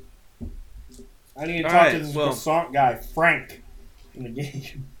 I need to All talk right, to this well- croissant guy, Frank, in the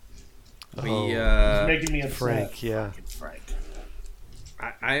game. We He's making me upset. Frank, yeah. Frank.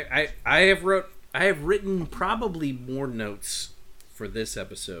 I have written probably more notes for this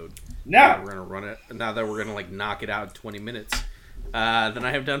episode. Now, We're gonna run it now that we're gonna like knock it out in 20 minutes than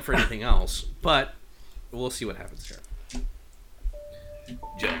I have done for anything else. But we'll see what happens here.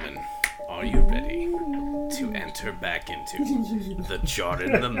 Gentlemen, are you ready to enter back into the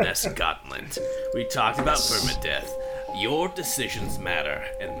Jordan the Mess Gauntlet? We talked about permadeath. Your decisions matter,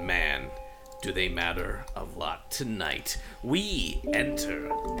 and man, do they matter a lot tonight. We enter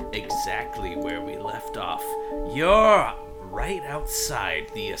exactly where we left off. You're right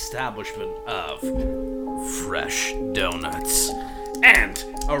outside the establishment of Fresh Donuts. And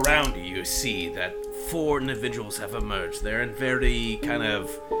around you see that 4 individuals have emerged. They're in very kind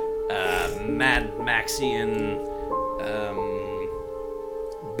of Mad Maxian,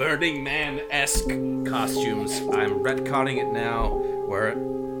 Burning Man-esque costumes. I'm retconning it now,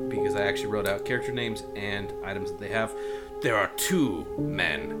 because I actually wrote out character names and items that they have. There are 2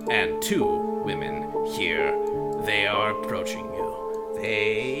 men and 2 women here. They are approaching you.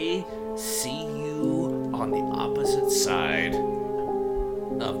 They see you on the opposite side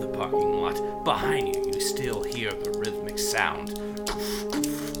of the parking lot. Behind you, you still hear the rhythmic sound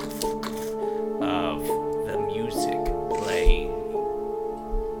of the music playing.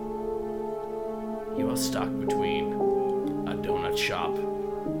 You are stuck between a donut shop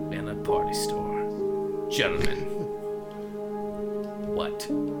and a party store. Gentlemen, what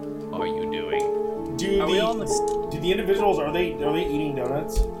are you doing? do Are we on this? the individuals are they eating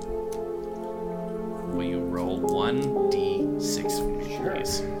donuts? Will you roll 1d6 for me, Sure.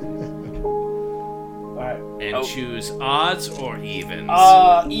 please? All right. And choose odds or evens.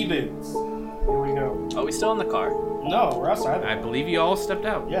 Evens. Here we go. Are we still in the car? No, we're outside. I believe you all stepped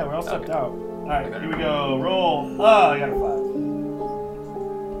out. Yeah, we're all stepped Okay. out. All right, here we go. Roll. I got a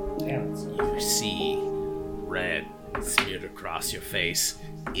 5. Damn it. You see red smeared across your face.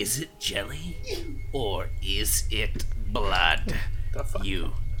 Is it jelly or is it blood? The fuck?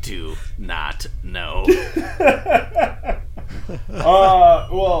 You do not know.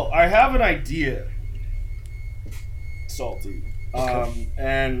 Well, I have an idea, Salty.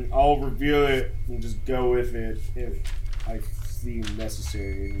 And I'll reveal it and just go with it if I seem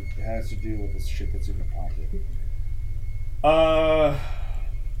necessary. And it has to do with the shit that's in the pocket.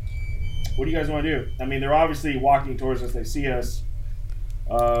 What do you guys want to do? I mean, they're obviously walking towards us. They see us.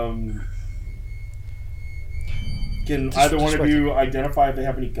 Can Just either one of respect you identify if they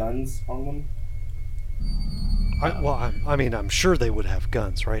have any guns on them? I'm sure they would have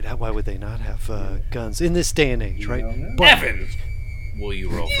guns, right? Why would they not have guns in this day and age, right? don't know. But- Evan, will you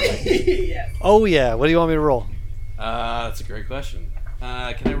roll for me? Yes. oh yeah, what do you want me to roll? That's a great question.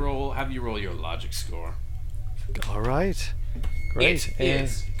 Can I roll? Have you roll your logic score? All right, great. It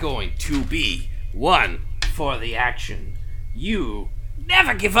is going to be 1 for the action. You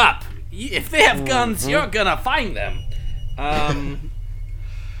never give up. If they have guns, you're gonna find them.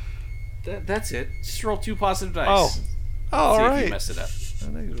 That's it. Just roll 2 positive dice. Oh, all See if right. you mess it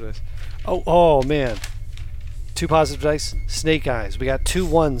up. Oh man, 2 positive dice. Snake eyes. We got 2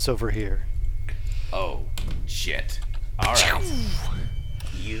 1s over here. Oh, shit. All right.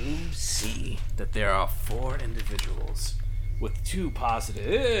 You see that there are 4 individuals with 2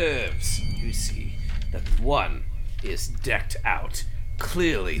 positives. You see that one is decked out,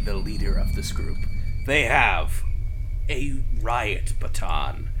 clearly the leader of this group. They have a riot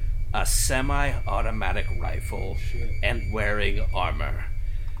baton, a semi-automatic rifle, and wearing armor.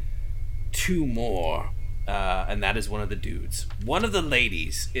 2 more, and that is one of the dudes. One of the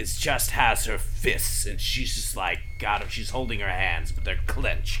ladies has her fists, and she's just like got him. She's holding her hands, but they're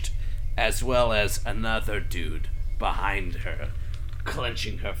clenched, as well as another dude behind her,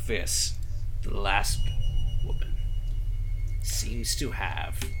 clenching her fists. The last woman seems to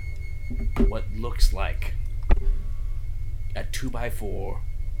have what looks like a 2x4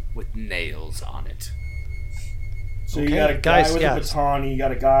 with nails on it. So Okay, you got a guy guys, with yeah. a baton, you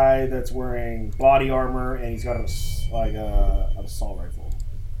got a guy that's wearing body armor, and he's got an assault rifle.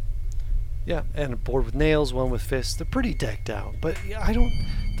 Yeah, and a board with nails, one with fists. They're pretty decked out, but yeah,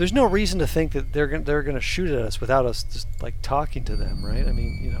 there's no reason to think that they're gonna shoot at us without us just like talking to them, right? I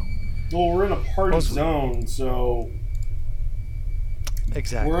mean, Well, we're in a party Most- zone, so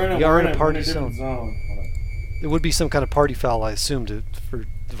exactly. we're in a, we are we're in a party different zone. Hold on. It would be some kind of party foul, I assume, for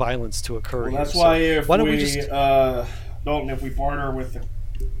violence to occur. Well, here. that's So why if why don't we we just if we barter with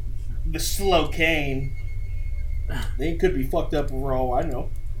the slow cane, they could be fucked up for all I know.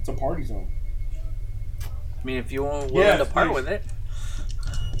 It's a party zone. I mean, if you weren't willing to part with it.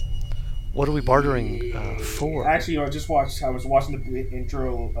 what are we bartering for? Actually, I was watching the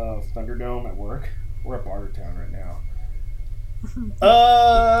intro of Thunderdome at work. We're at Bartertown right now.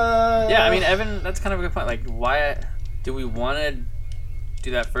 Yeah, I mean, Evan, that's kind of a good point. Like, why do we want to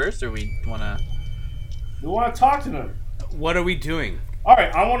do that first, or we want to? we want to talk to them. What are we doing? All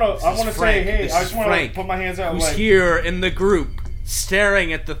right, I want to say, Frank. hey, This I is just want to Frank, put my hands out. Who's Like, here in the group,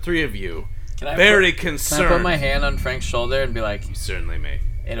 staring at the 3 of you, Can I very Can concerned. I put my hand on Frank's shoulder and be like, You certainly may.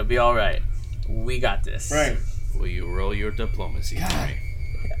 "It'll be all right. We got this." Frank, Will you roll your diplomacy for me?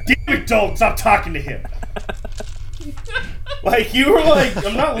 damn it, don't stop talking to him. Like, you were like,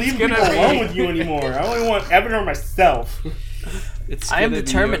 I'm not leaving people gonna be- alone with you anymore. I only want Evan or myself. It's I am gonna be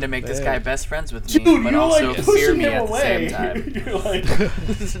determined your- to make this guy best friends with me, Dude, but you're also like fear pushing me him at the away. same time. You're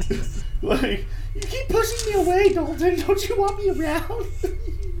like, you keep pushing me away, Dalton. Don't you want me around?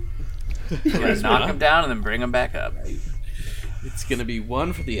 Yeah, knock him down and then bring him back up. It's gonna be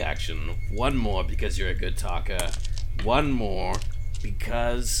 1 for the action, 1 more because you're a good talker, 1 more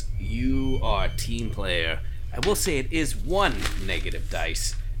because you are a team player. I will say it is 1 negative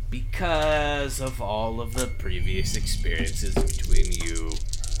dice because of all of the previous experiences between you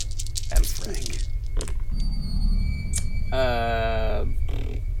and Frank.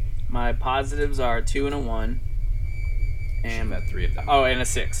 My positives are a 2 and a 1, And and that 3 of them. and a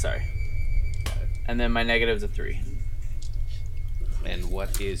 6. Sorry, and then my negative's a 3. And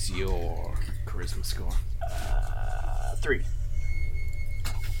what is your charisma score? 3.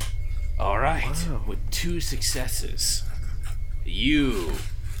 All right. Wow. With 2 successes, you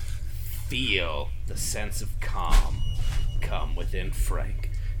feel the sense of calm come within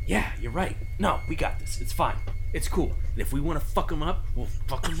Frank. Yeah, you're right. No, we got this. It's fine. It's cool. And if we want to fuck him up, we'll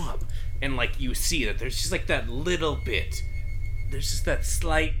fuck him up. And like you see that there's just like that little bit. There's just that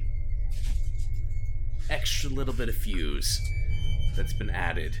slight extra little bit of fuse that's been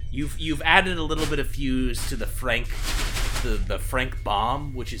added. You've added a little bit of fuse to the Frank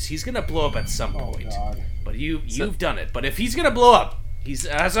bomb, which is he's gonna blow up at some point. God. But you've done it. But if he's gonna blow up, he's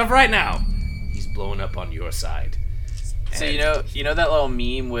as of right now, he's blowing up on your side. So And you know that little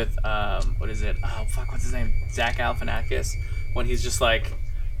meme with what is it? Oh fuck, what's his name? Zach Galifianakis, when he's just like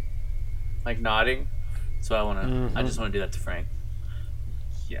nodding. So I just want to do that to Frank.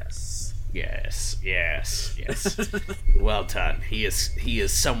 Yes. Yes. Well done. He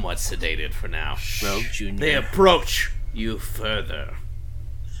is somewhat sedated for now. Rogue Jr. They approach you further.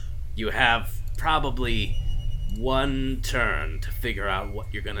 You have probably 1 turn to figure out what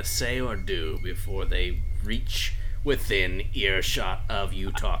you're gonna say or do before they reach within earshot of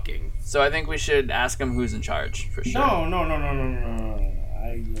you talking. So I think we should ask him who's in charge for sure. No.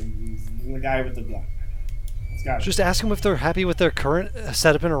 He's the guy with the gun. It's got Just ask them if they're happy with their current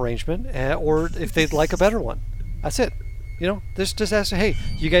setup and arrangement, or if they'd like a better one. That's it. Just ask them, hey,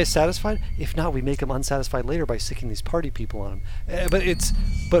 you guys satisfied? If not, we make them unsatisfied later by sicking these party people on them.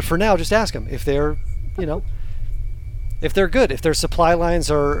 But for now, just ask them if they're, if they're good, if their supply lines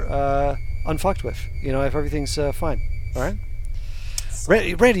are unfucked with, if everything's fine. All right.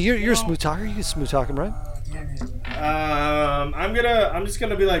 Randy, you're a smooth talker. You can smooth talk him, right? I'm just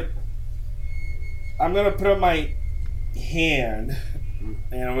gonna be like, I'm gonna put up my hand,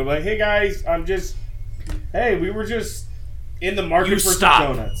 and I'm gonna be like, hey guys, we were just in the market for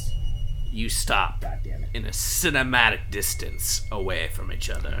some donuts. You stop. God damn it. In a cinematic distance away from each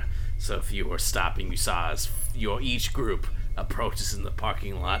other. So if you were stopping, you saw as each group approaches in the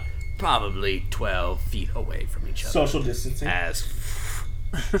parking lot, probably 12 feet away from each other. Social distancing. As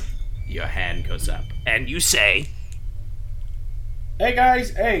your hand goes up, and you say, "Hey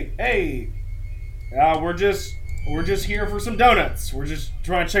guys, hey, we're just here for some donuts. We're just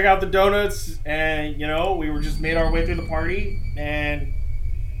trying to check out the donuts, and we were just made our way through the party, and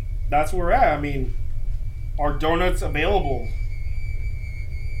that's where we're at. I mean, are donuts available?"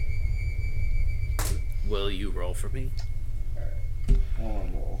 Will you roll for me?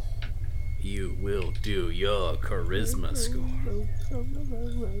 Oh, You will do your charisma score.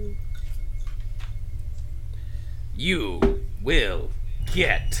 You will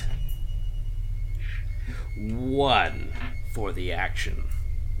get 1 for the action.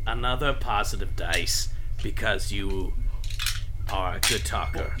 Another positive dice because you are a good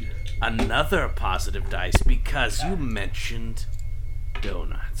talker. Another positive dice because you mentioned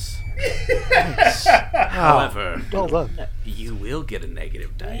donuts. However, well done. you will get a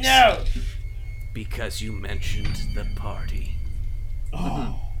negative dice. no! Because you mentioned the party.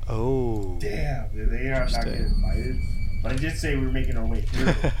 Oh. Damn, they are not getting invited. But I did say we were making our way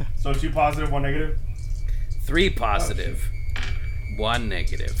through. So 2 positive, 1 negative? 3 positive, 1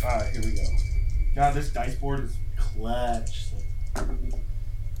 negative. Alright, here we go. God, this dice board is clutch.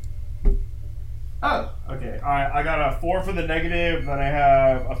 Oh, okay. Alright, I got a 4 for the negative, then I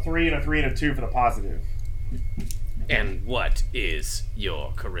have a 3 and a 3 and a 2 for the positive. And what is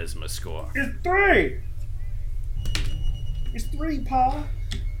your charisma score? It's 3! It's 3, Pa.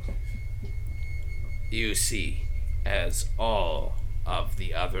 You see, as all of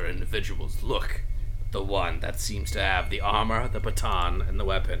the other individuals look, the one that seems to have the armor, the baton, and the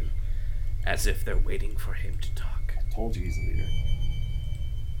weapon, as if they're waiting for him to talk. Told you he's a leader.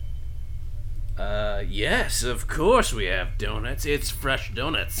 Yes, of course we have donuts. It's fresh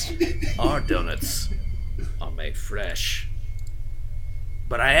donuts. Our donuts are made fresh.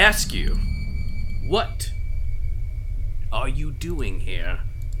 But I ask you, what are you doing here?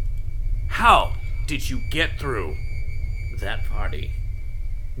 How did you get through that party?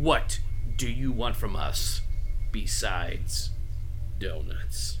 What do you want from us besides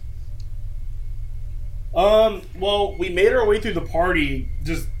donuts? Well, we made our way through the party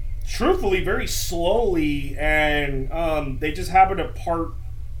just truthfully very slowly, and they just happened to part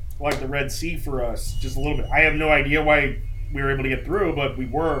like the Red Sea for us just a little bit. I have no idea why we were able to get through, but we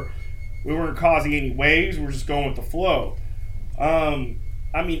weren't causing any waves. We were just going with the flow.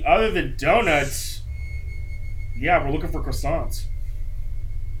 I mean, other than donuts, yeah, we're looking for croissants.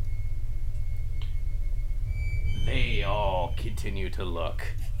 They all continue to look,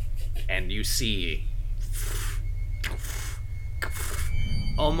 and you see,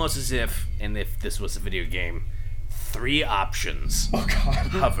 almost as if, and if this was a video game, 3 options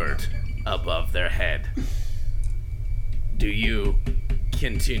hovered above their head. Do you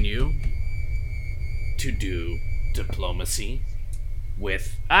continue to do diplomacy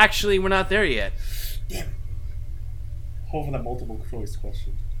with... Actually, we're not there yet. Damn. Hold for that multiple choice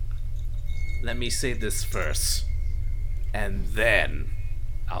question. Let me say this first, and then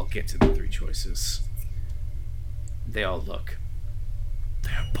I'll get to the 3 choices. They all look.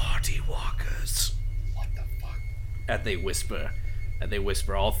 They're party walkers. What the fuck? And they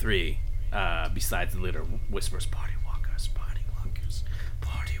whisper, all 3, besides the leader, whispers, party walkers, party walkers,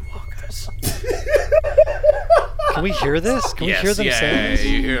 party walkers. Can we hear this? Can we hear them saying this?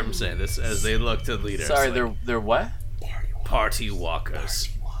 You hear them saying this as they look to the leader. Sorry, like, they're what? party walkers.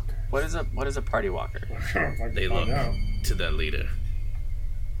 What is a party walker? They look to the leader.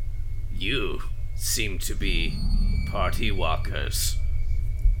 You seem to be party walkers.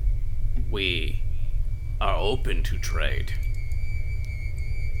 We are open to trade.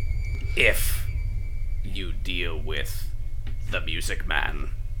 If you deal with the Music Man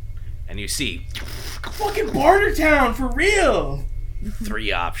and you see Fucking Bartertown, for real!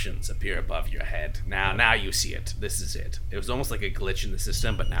 3 options appear above your head. Now you see it. This is it. It was almost like a glitch in the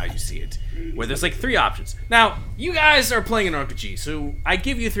system, but now you see it. Where there's like 3 options. Now, you guys are playing an RPG, so I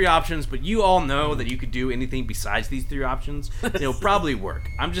give you 3 options, but you all know that you could do anything besides these 3 options. It'll probably work.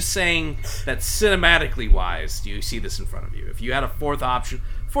 I'm just saying that cinematically wise, do you see this in front of you? If you had a fourth option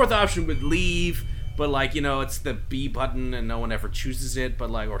would leave, but like, you know, it's the B button and no one ever chooses it,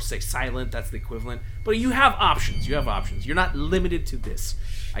 but like, or say silent, that's the equivalent. But you have options. You're not limited to this.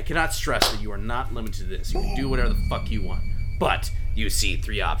 I cannot stress that you are not limited to this. You can do whatever the fuck you want. But you see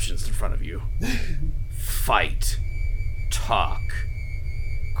 3 options in front of you. Fight, talk,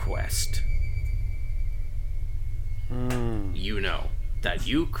 quest. You know that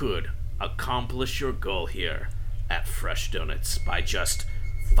you could accomplish your goal here at Fresh Donuts by just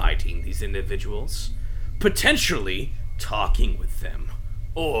fighting these individuals, potentially talking with them,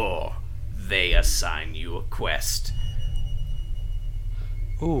 or they assign you a quest.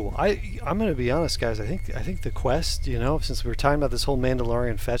 Ooh, I'm gonna be honest, guys. I think the quest, you know, since we were talking about this whole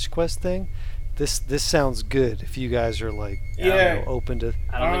Mandalorian fetch quest thing, this sounds good. If you guys are like, Yeah. you know, open to,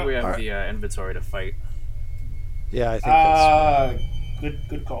 I don't think we have Alright. the inventory to fight. yeah, I think that's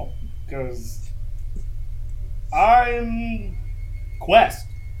Good call. Because I'm Quest.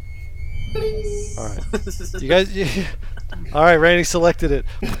 all right. You guys, all right. Randy selected it.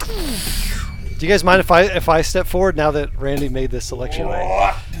 Do you guys mind if I step forward now that Randy made this selection?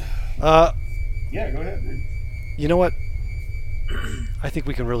 Yeah, Uh, go ahead, dude. you know what? I think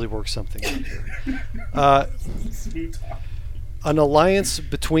we can really work something out here. Smooth talk. An alliance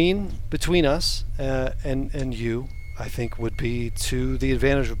between us and you, I think, would be to the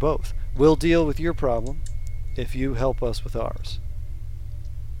advantage of both. We'll deal with your problem if you help us with ours.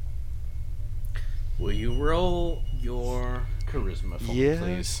 Will you roll your charisma for me, Yes,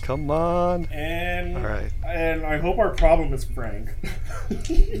 please? come on. And All right. And I hope our problem is Frank.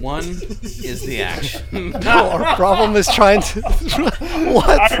 1 is the action. No, our problem is trying to.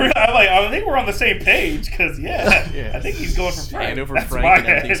 What? I think we're on the same page because Yeah. I think he's going for Frank. Hand over That's Frank my and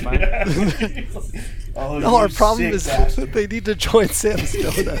everything's head. Oh, No, our you problem sick is bastard. that they need to join Sam's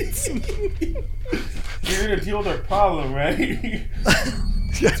Donuts. You're gonna deal with our problem, right?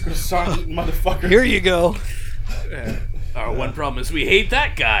 Croissant eating motherfucker. Here you go. Our one problem is we hate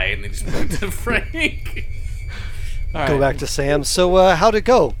that guy, and they just point to Frank. All Go right. back to Sam. So, how'd it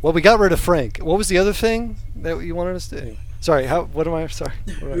go? Well, we got rid of Frank. What was the other thing that you wanted us to do? Sorry, what am I? Sorry.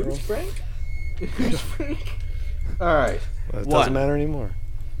 What did I roll? Frank? All right. Well, it 1 doesn't matter anymore.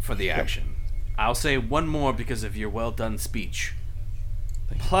 for the action. I'll say 1 more because of your well done speech.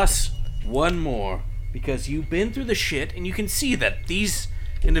 Plus 1 more because you've been through the shit, and you can see that these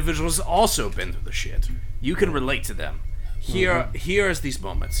individuals also been through the shit. You can relate to them. Here's these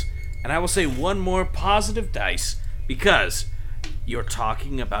moments. And I will say 1 more positive dice because you're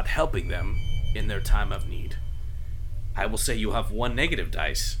talking about helping them in their time of need. I will say you have 1 negative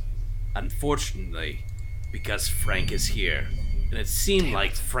dice, unfortunately, because Frank is here. And it seemed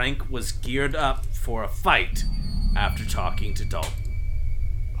like Frank was geared up for a fight after talking to Dalton.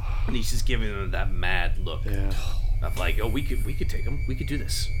 And he's just giving them that mad look Yeah. of like, oh, we could take him. We could do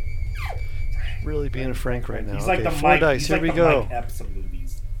this. Really being a Frank right now. He's Okay, like the 4 Mike. dice. He's Here like we the go. Mike Epps of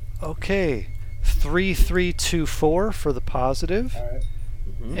movies. Okay. 3, 3, 2, 4 for the positive, All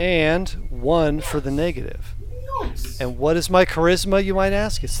right. and 1 for the negative. Nice. And what is my charisma, you might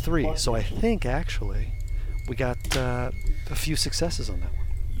ask? It's 3. So I think, actually, we got a few successes on that one.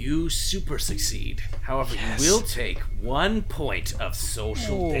 You super succeed. However, Yes. you will take 1 point of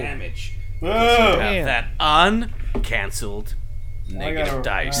social Oh. damage. Boo! You Man. have that uncancelled negative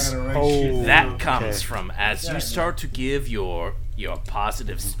dice. Oh. That comes Okay. from as you start to give your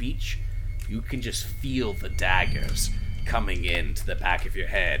positive speech, you can just feel the daggers coming into the back of your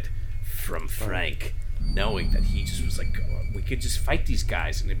head from Frank, knowing that he just was like, oh, we could just fight these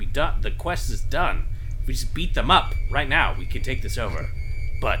guys and it'd be done. The quest is done. If we just beat them up right now, we can take this over.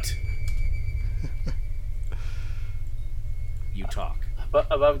 But you talk.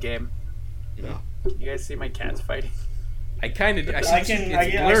 Above game. Yeah. You guys see my cats fighting? I kind of. I It's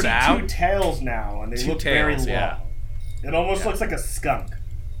see blurred 2 out. tails now, and they 2 look very tails, long. yeah. It almost Yeah. looks like a skunk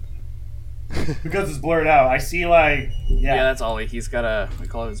because it's blurred out. I see Yeah, yeah. that's Ollie. He's got we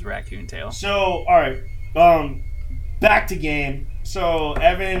call it his raccoon tail. So all right, back to game. So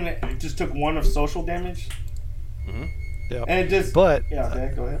Evan just took 1 of social damage, Yeah. and it just But yeah.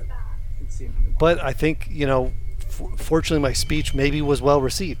 Okay, go ahead. but I think, you know, fortunately my speech maybe was well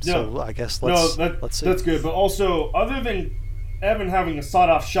received. So No. I guess No, let's see. that's good. But also, other than Evan having a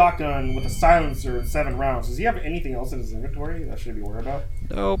sawed-off shotgun with a silencer and 7 rounds, does he have anything else in his inventory that should be worried about?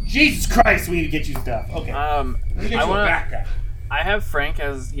 Nope. Jesus Christ, we need to get you stuff. Okay. Let me get you a backpack. I have Frank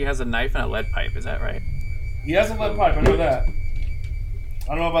he has a knife and a lead pipe. Is that right? He has a lead pipe. I know that.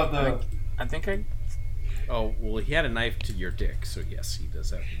 I don't know about the. I think I. Oh well, he had a knife to your dick, so yes, he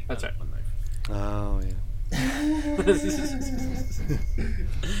does have. That's right. One knife. Oh yeah.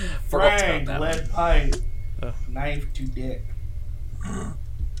 Frank, lead pipe, knife to dick.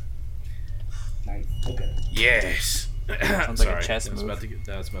 Knife. Okay. Yes. Sounds like a chess I was move. about to go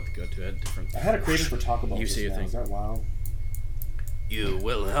to a different. I had a craving for Taco Bell. You just say your now. thing. Is that wild? You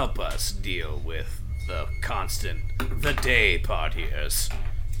will help us deal with the day partiers.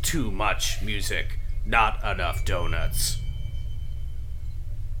 Too much music, not enough donuts.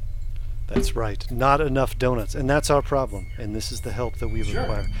 That's right. Not enough donuts. And that's our problem. And this is the help that we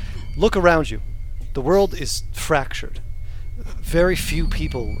require. Look around you. The world is fractured. Very few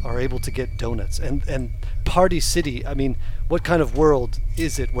people are able to get donuts. And Party City, I mean, what kind of world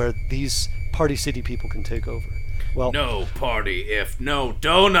is it where these Party City people can take over? Well, No party if no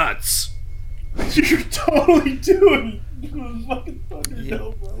donuts. You're totally doing fucking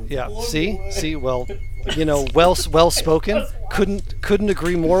Thunderdome, bro. yeah. Blow me See? away. See? Well, you know, well spoken. Couldn't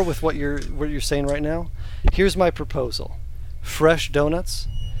agree more with what you're saying right now. Here's my proposal. Fresh Donuts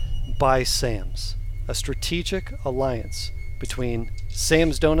by Sam's. A strategic alliance between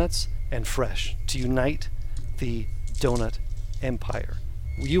Sam's Donuts and Fresh to unite the donut empire.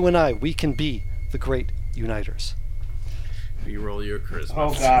 You and I, we can be the great uniters. Reroll your charisma.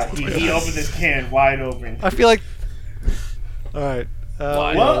 Oh god, he opened this can wide open. I feel like. All right.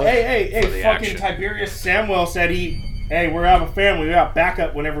 Well, hey, For the fucking action. Tiberius Samuel said hey, we're out of a family, we got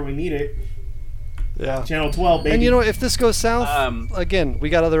backup whenever we need it. Yeah. Channel 12, baby. And you know, if this goes south, again, we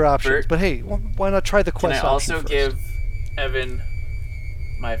got other options. Bert, but hey, why not try the Can I quest option also first? give Evan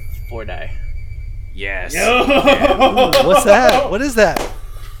my 4 die? Yes. Ooh, what's that? What is that?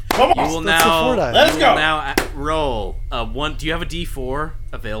 Come You on. will That's the now. 4 die. Let's you go. will now roll one. Do you have a D4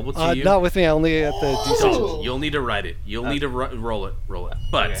 available to you? Not with me. I only at the D6. Don't. You'll need to write it. You'll need to roll it.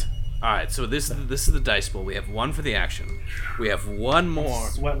 But Okay. all right. So this is the dice pool. We have one for the action. We have one more.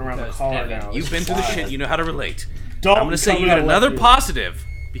 Sweating around the because, collar Evan, now. You've been through the shit. You know how to relate. Don't I'm gonna say come you got out another left field. positive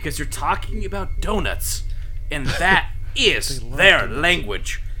because you're talking about donuts, and that is their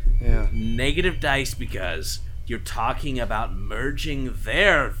language. Yeah. Negative dice because you're talking about merging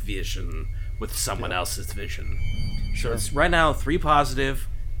their vision with someone else's vision. So it's right now 3 positive,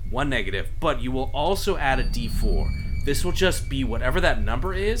 1 negative, but you will also add a D4. This will just be whatever that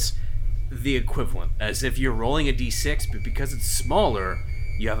number is, the equivalent, as if you're rolling a D6, but because it's smaller,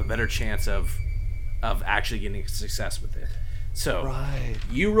 you have a better chance of actually getting success with it. So Right.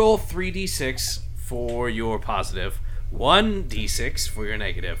 you roll 3d6 for your positive, 1d6 for your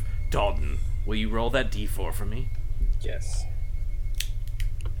negative. Dalton, will you roll that d4 for me? Yes.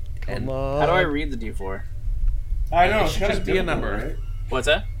 Come How on. do I read the D4? I know, It it's should kind just of be a number. Right? What's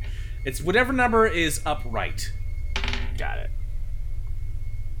that? It's whatever number is upright. Got it.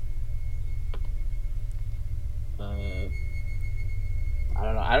 I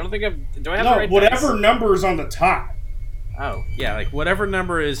don't know. I don't think I've. Do I have the No, right whatever dice? number's on the top. Oh. Yeah, like whatever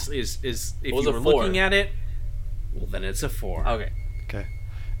number is if What was you a were 4? looking at it, well then it's a 4. Okay. Okay.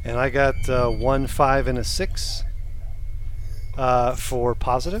 And I got 1, 5, and a 6 for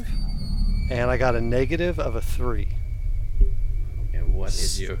positive. And I got a negative of a 3. And what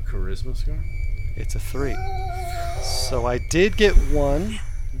is your charisma score? It's a 3. So I did get one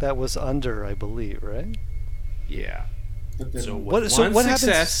that was under, I believe, right? Yeah. So What? with So one what success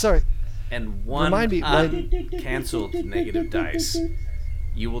happens? Sorry. and one Remind me, cancelled negative dice,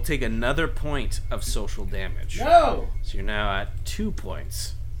 you will take another point of social damage. No! So you're now at 2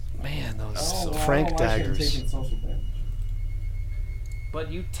 points. Man, those Oh, Frank wow, I should've daggers. taken social damage.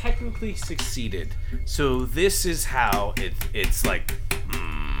 But you technically succeeded. So this is how it's like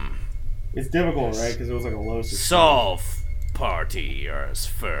It's difficult, right? Because it was like a low success. solve partiers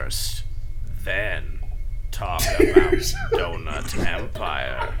first, then talk about Donut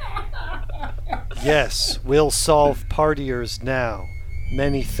Empire. Yes, we'll solve partiers now.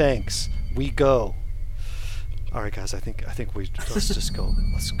 Many thanks. We go. All right, guys. I think we let's just go.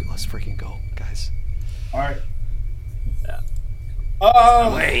 Let's freaking go, guys. Alright. Yeah.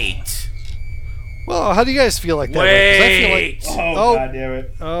 Wait. Well, how do you guys feel like that? 'Cause I feel Wait. like Oh, Oh. god damn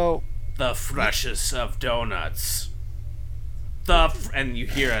it. oh, The freshest of donuts. And you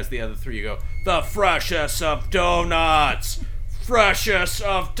hear as the other three go, the freshest of donuts. Freshest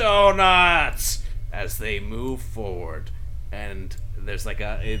of donuts. As they move forward, and there's like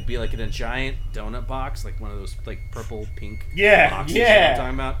it'd be like in a giant donut box, like one of those like purple pink Yeah, boxes yeah. you know what I'm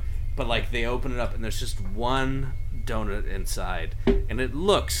talking about. But like they open it up and there's just one donut inside, and it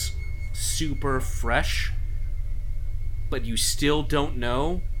looks super fresh, but you still don't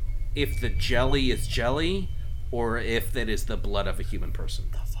know if the jelly is jelly or if that is the blood of a human person.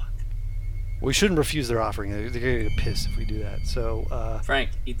 We shouldn't refuse their offering. They're going to get pissed if we do that. So, Frank,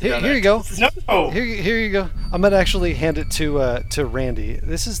 eat the donut. here you go. No. Here you go. I'm gonna actually hand it to Randy.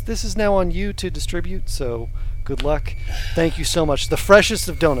 This is now on you to distribute. So good luck. Thank you so much. The freshest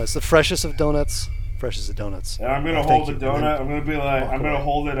of donuts. Freshest of donuts. And I'm gonna hold the donut. I'm gonna be like, I'm gonna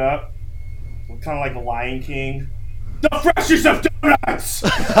hold it up, kind of like the Lion King. The freshest of donuts.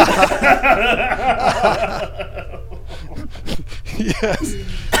 Yes,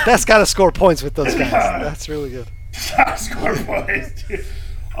 that's got to score points with those guys. That's really good. Score points, dude.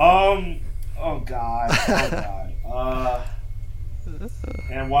 Oh god.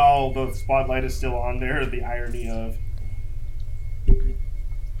 And while the spotlight is still on there, the irony of.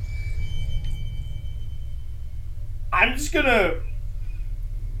 I'm just gonna.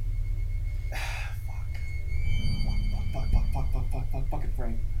 Fuck,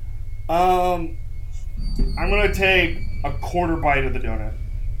 Frank. I'm gonna take a quarter bite of the donut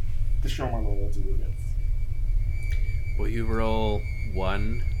to show my loyalty with it. Will you roll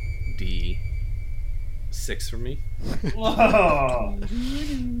 1d6 for me? Whoa.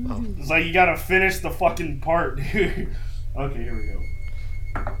 It's like you gotta finish the fucking part, dude. Okay, here we go.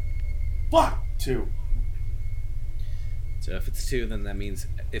 Fuck! 2. So if it's 2, then that means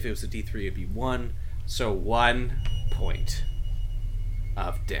if it was a d3, it'd be 1. So 1 point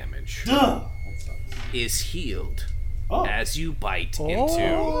of damage Duh! is healed Oh. as you bite into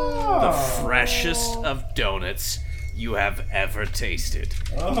the freshest of donuts you have ever tasted.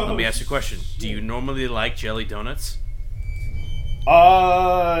 Let me ask you a question. Do you normally like jelly donuts?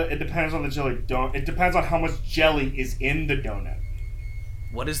 It depends on the jelly donut. It depends on how much jelly is in the donut.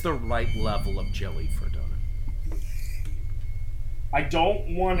 What is the right level of jelly for a donut? I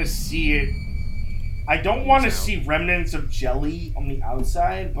don't want to see it. I don't want to see remnants of jelly on the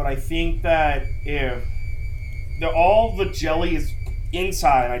outside, but I think that if all the jelly is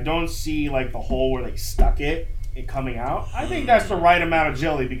inside, I don't see like the hole where they stuck it coming out. I think that's the right amount of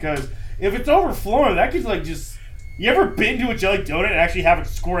jelly, because if it's overflowing, that could like just. You ever been to a jelly donut and actually have it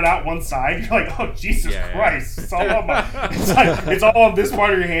squirt out one side? You're like, oh Jesus Christ! It's all on it's all on this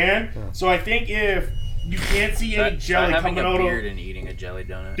part of your hand. So I think if you can't see any jelly having coming a out beard of, and eating a jelly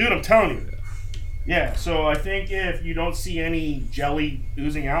donut. dude, I'm telling you. Yeah, so I think if you don't see any jelly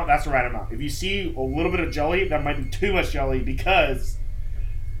oozing out, that's the right amount. If you see a little bit of jelly, that might be too much jelly because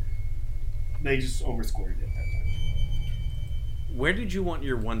they just over-squirted it that time. Where did you want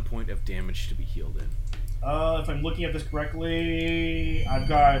your 1 point of damage to be healed in? If I'm looking at this correctly, I've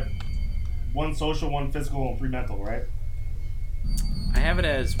got 1 social, 1 physical, and 3 mental, right? I have it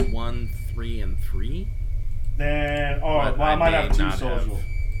as 1, 3, and 3. Then, But I might may have 2 not social.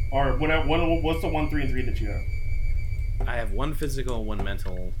 Or what's the 1, 3, and 3 that you have? I have 1 physical, 1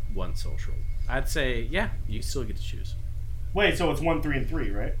 mental, 1 social. I'd say, yeah, you still get to choose. Wait, so it's 1, 3, and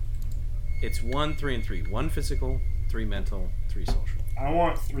 3, right? It's 1, 3, and 3. 1 physical, 3 mental, 3 social. I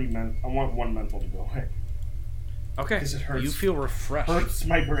want 1 mental to go away. Okay, 'Cause it hurts. you feel refreshed. Hurts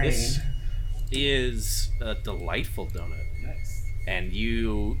my brain. This is a delightful donut. Nice. And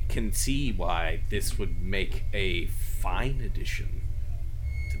you can see why this would make a fine addition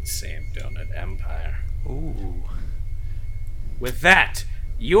to the Sam Donut Empire. Ooh. With that,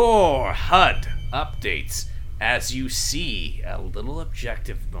 your HUD updates as you see a little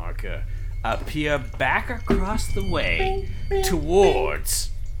objective marker appear back across the way towards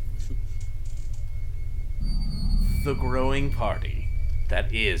the growing party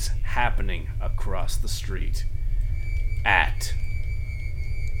that is happening across the street at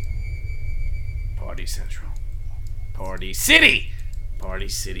Party Central. Party City! Party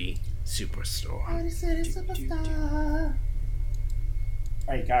City Superstore.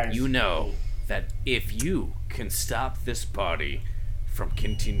 Alright, guys. You know that if you can stop this party from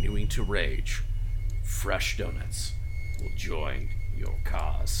continuing to rage, Fresh Donuts will join your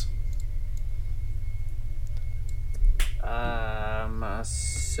cause.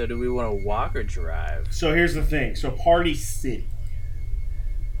 So do we want to walk or drive? So here's the thing. So Party City.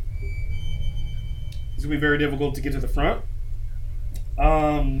 It's going to be very difficult to get to the front.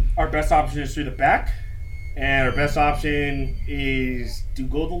 Our best option is through the back. And our best option is to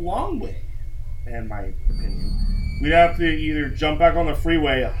go the long way, in my opinion. We'd have to either jump back on the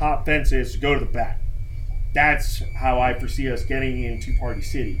freeway, hop fences, to go to the back. That's how I foresee us getting into Party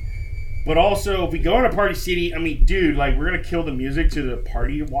City. But also, if we go into Party City, I mean, dude, like, we're going to kill the music to the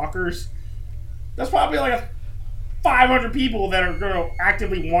party walkers. That's probably like 500 people that are going to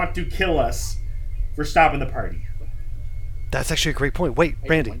actively want to kill us for stopping the party. That's actually a great point. Wait,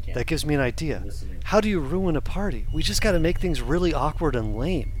 Randy, that gives me an idea. How do you ruin a party? We just got to make things really awkward and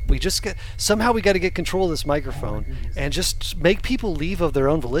lame. We got to get control of this microphone and just make people leave of their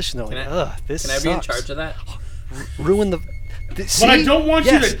own volition. They're like, ugh, this sucks. Can I be in charge of that? Ruin the... See? But I don't want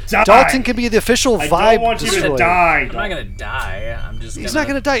you to die. Dalton can be the official vibe I don't want you destroyer. to die. I'm not gonna die. He's not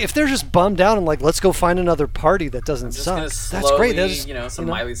gonna die. If they're just bummed out and like, let's go find another party that doesn't suck. That's great. That's some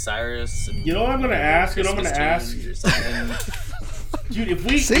Miley Cyrus. And you know what I'm gonna ask? Dude, if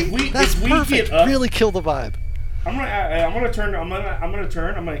we perfect. get up, really kill the vibe. I'm gonna turn.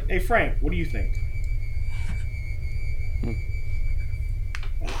 I'm like, hey Frank, what do you think?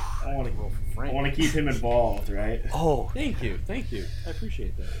 I want to keep him involved, right? Oh, thank you. I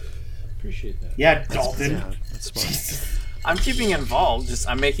appreciate that. Yeah, Dalton. That's smart. I'm keeping involved.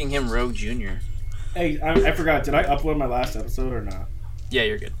 I'm making him Rogue Jr. Hey, I forgot. Did I upload my last episode or not? Yeah,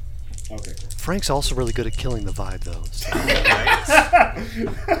 you're good. Okay. Frank's also really good at killing the vibe, though. So.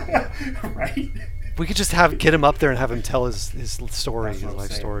 Right? We could just get him up there and have him tell his story, his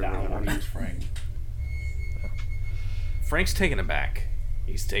life story. Frank. Frank's taken aback.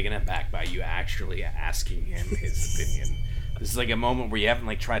 He's taken aback by you actually asking him his opinion. This is like a moment where you haven't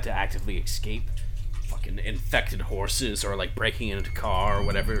like tried to actively escape fucking infected horses or like breaking into a car or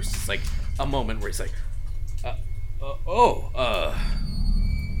whatever. It's just like a moment where he's like,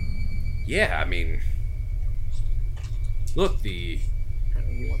 yeah, I mean, look, the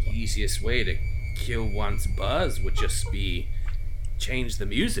easiest way to kill one's buzz would just be change the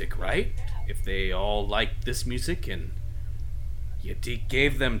music, right? If they all like this music and you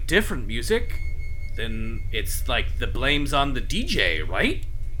gave them different music, then it's like the blame's on the DJ, right?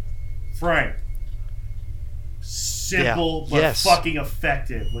 Frank. Simple but fucking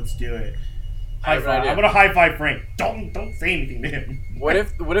effective. Let's do it. High five. I'm gonna high five Frank. Don't say anything to him. What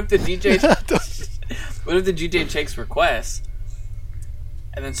if the DJ what if the DJ takes requests,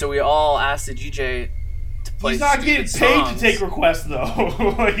 and then so we all ask the DJ to play? He's not getting paid songs. to take requests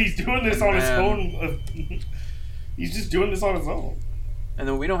though. He's doing this on his own. He's just doing this on his own. And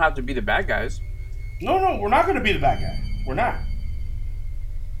then we don't have to be the bad guys. No, we're not gonna be the bad guy. We're not.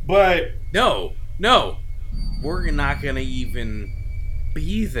 But no, we're not gonna even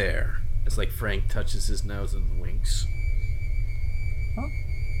be there. It's like Frank touches his nose and winks.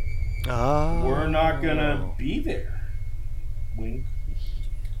 Oh. We're not gonna be there. Wink.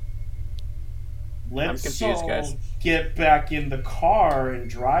 Let's confused, guys. Get back in the car and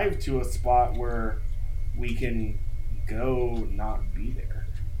drive to a spot where we can go not be there.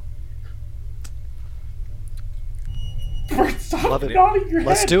 Bert, stop nodding your head.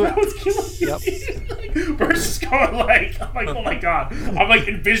 Let's do it. Yep. Bert's just going I'm like, oh my god. I'm like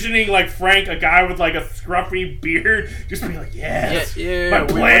envisioning like Frank, a guy with like a scruffy beard, just being like, yes, my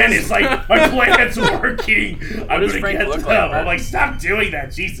plan is like, my plan's working. I'm gonna get them. I'm like, stop doing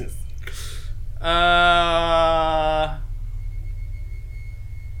that, Jesus.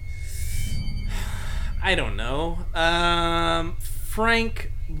 I don't know.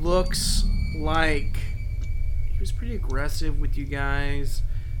 Frank looks like he was pretty aggressive with you guys,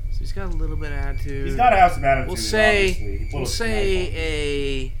 so he's got a little bit of attitude. He's got to have some attitude. We'll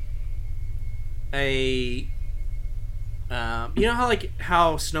say you know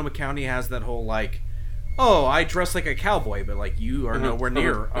how Sonoma County has that whole like, oh, I dress like a cowboy, but like you are nowhere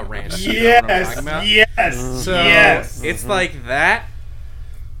near a ranch. Yes. So it's like that.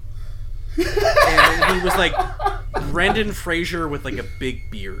 And he was like Brendan Fraser with like a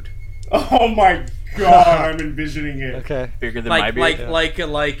big beard. Oh my god, I'm envisioning it. Okay. Bigger than my beard.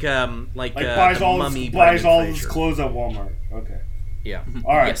 buys all his clothes at Walmart. Okay. Yeah.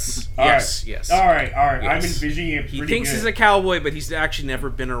 All right. Yes. All right. Yes. I'm envisioning it pretty He thinks good. he's a cowboy, but he's actually never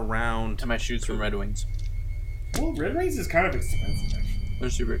been around. And my shoes from Red Wings. Well, Red Wings is kind of expensive, actually. They're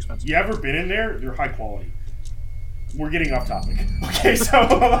super expensive. You ever been in there? They're high quality. We're getting off topic. Okay, so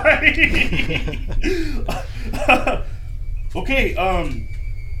okay,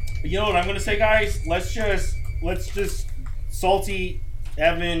 you know what I'm gonna say, guys? Let's just Salty,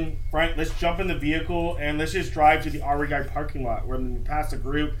 Evan, Frank, let's jump in the vehicle and let's just drive to the REI parking lot where we pass the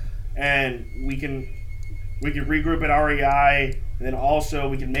group and we can regroup at REI, and then also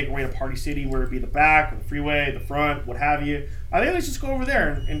we can make our way to Party City, where it'd be the back, or the freeway, the front, what have you. I think let's just go over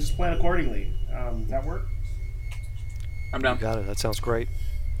there and just plan accordingly. Does that work? I'm down. You got it. That sounds great.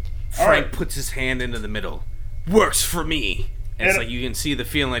 Frank puts his hand into the middle. Works for me. And it's like you can see the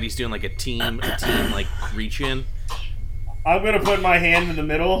feeling that he's doing like a team like reach in. I'm gonna put my hand in the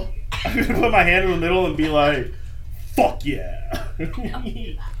middle, I'm gonna put my hand in the middle and be like, "Fuck yeah!"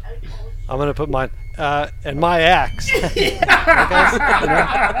 I'm gonna put mine and my axe.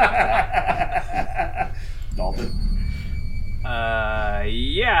 Dalton.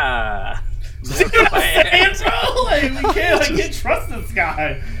 Yeah. Damn, bro! Like, we can't trust this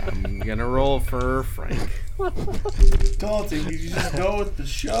guy. I'm gonna roll for Frank. Dalton, you just go with the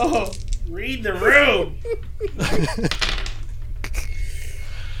show. Read the room.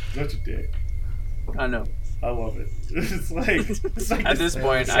 Such a dick. I know. I love it. It's like At this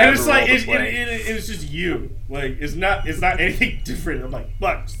point, I and have it's a like role to play. it's just you. Like it's not anything different. I'm like,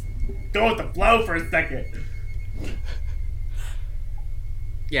 look, just go with the flow for a second.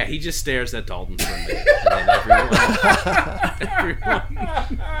 Yeah, he just stares at Dalton for a minute. And then everyone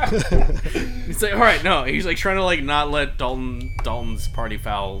he's like, all right, no. He's like trying to like not let Dalton's party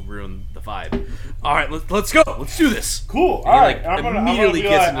foul ruin the vibe. All right, let's go. Let's do this. Cool. And All he, right. like, I'm gonna immediately be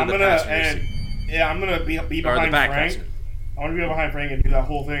gets like, into the passenger seat. I'm gonna be Or the behind back Frank. passenger. I want to be behind Frank and do that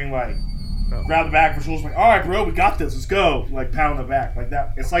whole thing like grab the back for shoulders. Like, all right, bro, we got this. Let's go. Like pound the back like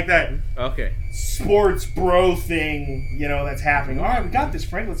that. It's like that Okay. sports bro thing, that's happening. All right, we got this,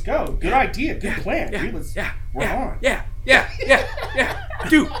 Frank. Let's go. Good idea. Good plan. Yeah, Dude, let's yeah, we're yeah, on. yeah.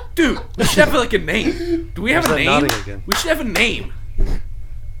 Dude, we should have like a name. Do we have Where's a that name? nodding again? We should have a name.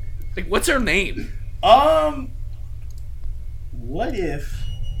 Like, what's our name? What if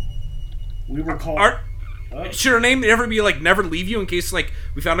we were called? Should our name ever be like "Never Leave You" in case like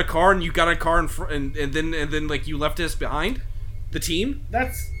we found a car and you got a car and then like you left us behind, the team?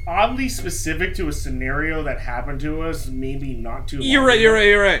 That's oddly specific to a scenario that happened to us. Maybe not too. You're long right. ago.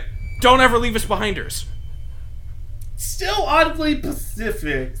 You're right. Don't ever leave us behinders. Still oddly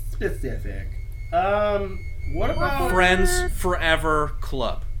specific. What about Friends Forever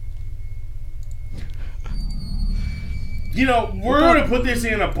Club. We're gonna put this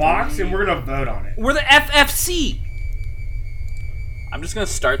in a box and we're gonna vote on it. We're the FFC. I'm just gonna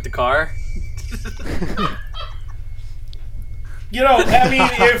start the car. I mean,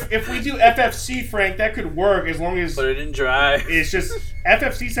 if we do FFC, Frank, that could work as long as Put it in drive. it's just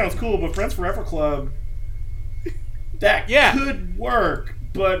FFC sounds cool, but Friends Forever Club, that could work,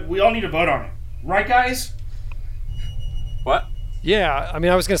 but we all need to vote on it, right, guys? What? Yeah, I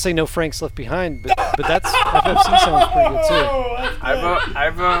mean, I was gonna say no Franks Left Behind, but that's FFC sounds pretty good too.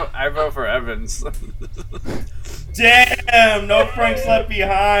 I vote for Evans. Damn, no Franks Left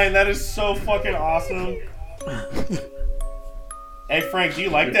Behind. That is so fucking awesome. Hey, Frank, do you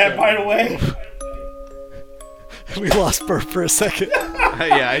like that, by the way? We lost Burp for a second.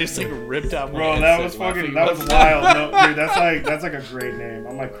 Yeah, I just like ripped out my Bro, that was fucking, that was wild. No, dude, that's like a great name.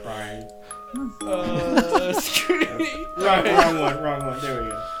 I'm like crying. Wrong one. There we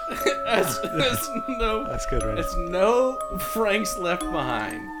go. That's good, right? It's no Franks Left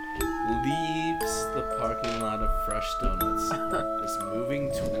Behind. Leaves the parking lot of Fresh Donuts. Is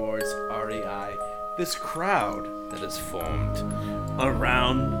moving towards REI. This crowd that has formed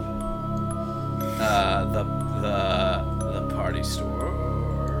around the party store,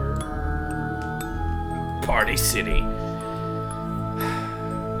 Party City.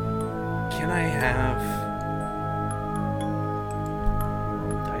 Can I have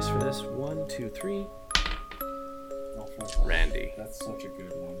roll dice for this? 1, 2, 3. Randy, That's such a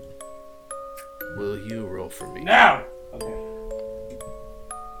good one. will you roll for me? Now! Okay.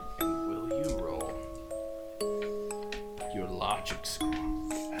 And will you roll your logic score? I don't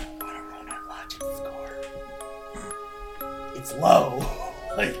want to roll my logic score. It's low.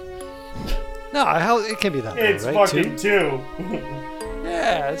 Like, No, how it can be that low, it's right? fucking 2.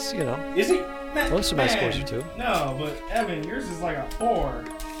 Yeah, it's Is it? Most of my scores are 2. No, but Evan, yours is like a 4.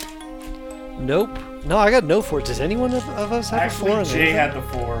 Nope. No, I got no 4. Does anyone of us have Actually, a 4? Jay had the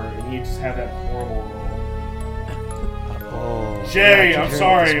 4, and he just had that horrible roll. Oh. Jay, yeah, I I'm keep hearing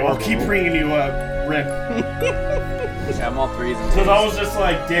sorry. this I'll horrible keep roll. bringing you up. Rip. Yeah, I'm all threes and Because I twos. was just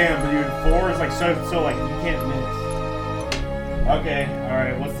like, damn, dude, 4 is like so like you can't miss. Okay, all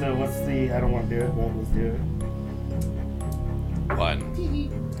right. What's the? I don't want to do it, but let's do it.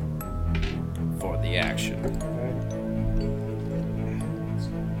 1 for the action. Okay.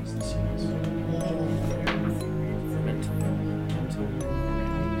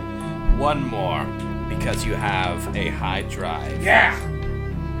 1 more because you have a high drive. Yeah.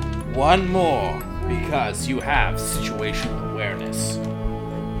 1 more because you have situational awareness.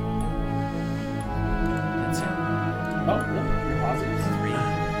 That's it. Oh, no, you're positive. 3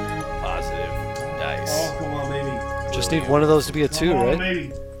 positive dice. Oh, come on, baby. Just need one of those to be a 2, Come on, right?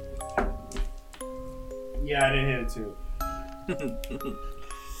 baby. Yeah, I didn't hit a 2.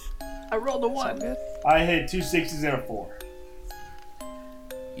 I rolled a 1. I hit 2 6s and a 4.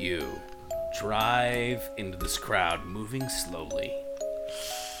 You drive into this crowd, moving slowly.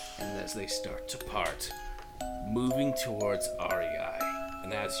 And as they start to part, moving towards REI.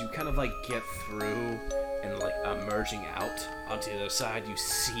 And as you kind of like get through and like emerging out onto the other side, you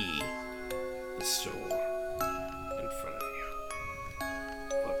see the store in front of you.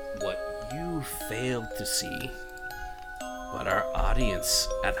 But what you failed to see, what our audience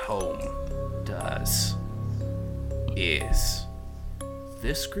at home does, is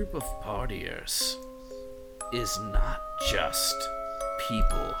this group of partiers is not just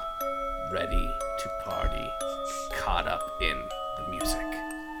people ready to party, caught up in the music.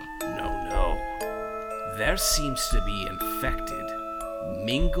 No. There seems to be infected,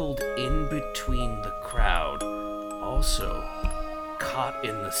 mingled in between the crowd, also caught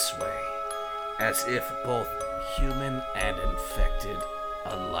in the sway, as if both human and infected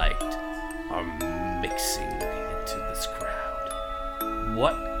alike are mixing into this crowd.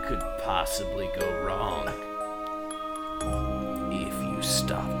 What could possibly go wrong if you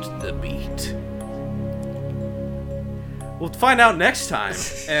stopped the beat? We'll find out next time.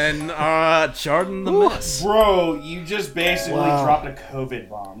 And Jordan the Mess. Bro, you just basically dropped a COVID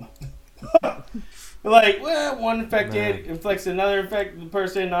bomb. Like, well, one infected infects another infected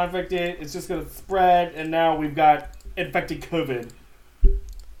person, not infected. It's just going to spread, and now we've got infected COVID.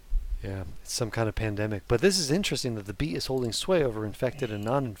 Yeah, it's some kind of pandemic. But this is interesting that the beat is holding sway over infected and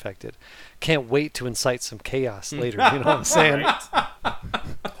non-infected. Can't wait to incite some chaos later. You know what I'm saying?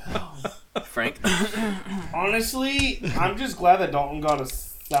 Frank? Honestly, I'm just glad that Dalton got a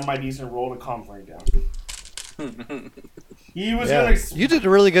semi-decent roll to calm Frank down. He was gonna. You did a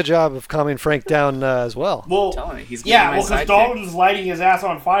really good job of calming Frank down as well. Well, Telling me, he's because Dalton's lighting his ass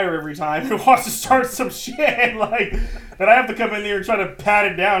on fire every time and wants to start some shit. Like, and I have to come in there and try to pat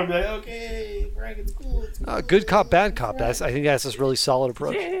it down and be like, okay, Frank, it's cool. It's cool. Good cop, bad cop. I think that's a really solid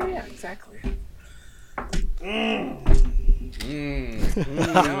approach. Yeah, exactly.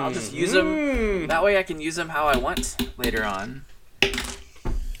 I'll just use them. That way I can use them how I want later on.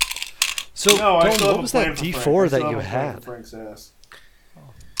 So, No, I Dalton, still have what a was plan that for Frank. I D4 still that have you a plan had? for Frank's ass.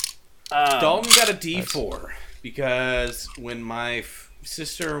 Dalton got a D4 because when my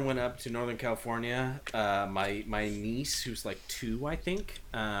sister went up to Northern California, my niece, who's like 2, I think,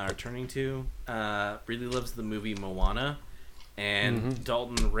 or turning 2, really loves the movie Moana, and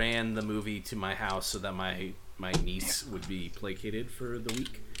Dalton ran the movie to my house so that my niece would be placated for the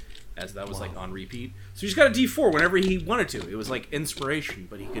week, as that was like on repeat. So he's got a D4 whenever he wanted to. It was like inspiration,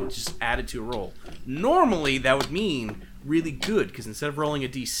 but he could just add it to a roll. Normally that would mean really good, because instead of rolling a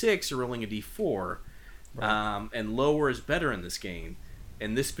D6, you're rolling a D4, and lower is better in this game.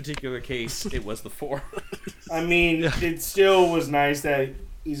 In this particular case, it was the 4. I mean, it still was nice that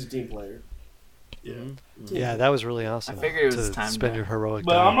he's a team player. Yeah, that was really awesome. I figured it was to time spend to- your heroic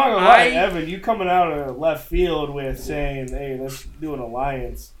But die. I'm not gonna lie, Evan, you coming out of left field with saying, "Hey, let's do an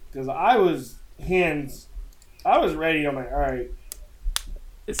alliance," because I was ready. I'm like, all right,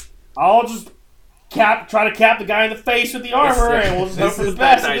 I'll just try to cap the guy in the face with the armor, and we'll just hope This for the is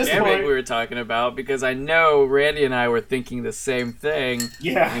best that at this dynamic point. we were talking about, because I know Randy and I were thinking the same thing.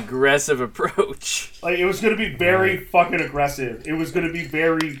 Yeah. An aggressive approach. Like, it was gonna be very fucking aggressive. It was gonna be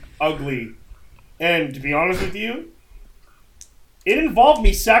very ugly, and to be honest with you, it involved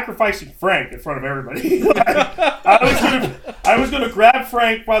me sacrificing Frank in front of everybody. I was gonna grab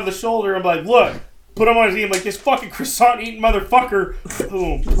Frank by the shoulder and be like, look, put him on his knee, like this fucking croissant eating motherfucker.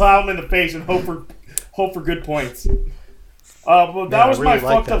 Boom, plow him in the face and hope for good points. But that was really my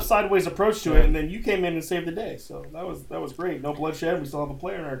like fucked that. up sideways approach to it, and then you came in and saved the day. So that was great. No bloodshed. We still have a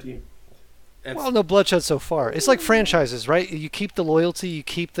player on our team. Well, no bloodshed so far. It's like franchises, right? You keep the loyalty, you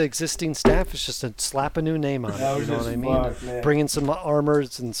keep the existing staff. It's just to slap a new name on That it. was You know what just I mean? fucked, man. Bring in some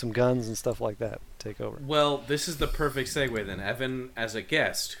armors and some guns and stuff like that. Take over. Well, this is the perfect segue then. Evan, as a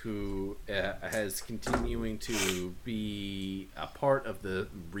guest who has continuing to be a part of the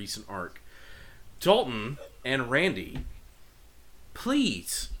recent arc, Dalton and Randy,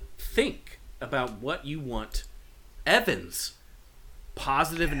 please think about what you want Evan's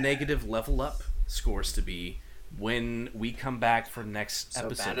positive and negative level up scores to be when we come back for next So bad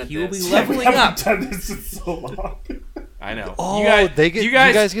episode. at He will be this. leveling We haven't up. done this in so long. I know. Oh, you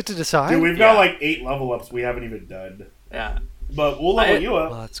guys get to decide? Dude, we've got like 8 level ups we haven't even done. Yeah. But we'll level you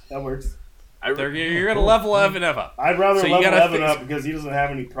up. Well, that's That works. you're going to level Evan up. I'd rather So you level gotta Evan fix- up because he doesn't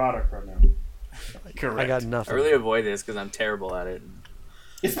have any product right now. Correct. I got I nothing. really avoid this because I'm terrible at it.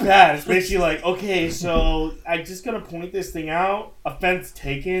 It's bad. It's basically like, okay, so I'm just going to point this thing out. Offense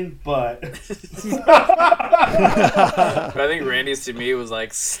taken, but... But I think Randy's to me was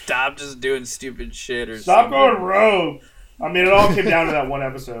like, stop just doing stupid shit or Stop something. going rogue. I mean, it all came down to that one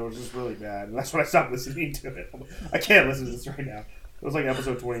episode. It was just really bad. And that's when I stopped listening to it. I can't listen to this right now. It was like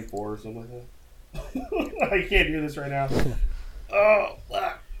episode 24 or something like that. I can't do this right now. Oh,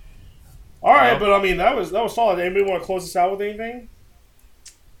 all right, but I mean, that was solid. Anybody want to close this out with anything?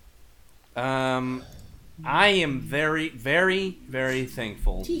 I am very, very, very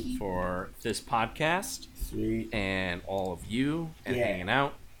thankful for this podcast. Sweet. And all of you and Yeah. hanging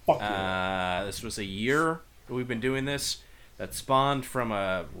out. Fuck yeah. This was a year that we've been doing this that spawned from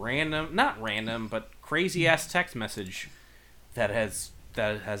a not random, but crazy ass text message that has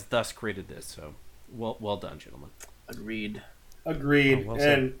thus created this. So, well done, gentlemen. Agreed. Agreed. Oh, well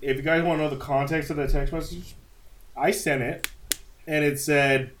said. And if you guys want to know the context of that text message, I sent it, and it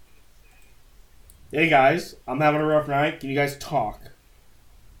said, "Hey guys, I'm having a rough night. Can you guys talk?"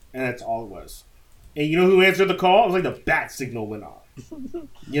 And that's all it was. And you know who answered the call? It was like the bat signal went off.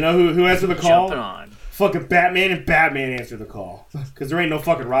 You know who answered the call? Jumping on. Fucking Batman, and Batman answered the call. Because there ain't no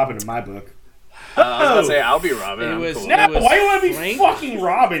fucking Robin in my book. I was about to say, I'll be Robin. It I'm was- cool. No, was why you want to be Frank? fucking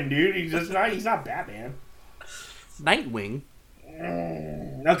Robin, dude? He's not Batman. Nightwing.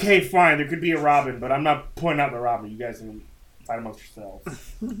 Okay, fine. There could be a Robin, but I'm not pointing out the Robin. You guys can fight amongst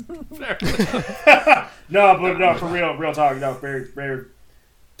yourselves. No, but no, for real talk. No, very, very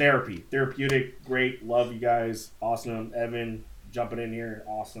therapeutic, great. Love you guys. Awesome. Evan jumping in here,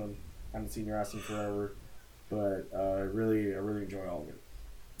 awesome. Haven't seen your ass in forever, but I really enjoy all of it.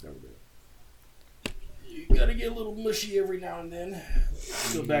 Never did. You gotta get a little mushy every now and then.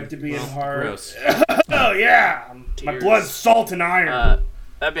 Go back to being hard. Gross. Oh yeah, my Tears. blood's salt and iron.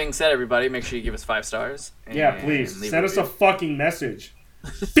 That being said, everybody, make sure you give us 5 stars. Yeah, and please leave send us a review. fucking message.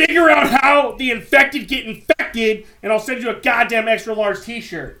 Figure out how the infected get infected, and I'll send you a goddamn extra large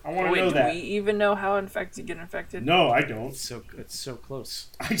T-shirt. I want to Wait, know do that. we even know how infected get infected? No, I don't. It's so close.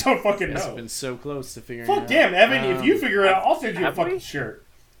 I don't fucking It's know. been so close to figuring it Fuck out. damn, Evan. If you figure it out, I'll send you a have fucking we? shirt.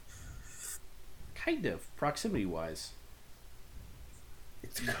 Kind of, proximity-wise.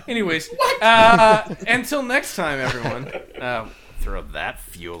 Anyways, until next time, everyone. Throw that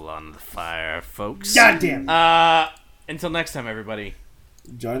fuel on the fire, folks. Goddamn. Until next time, everybody.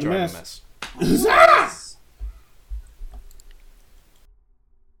 Join the Enjoy the mess. mess.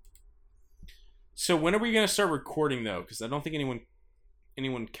 So when are we going to start recording, though? Because I don't think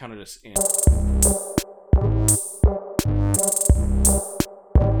anyone counted us in.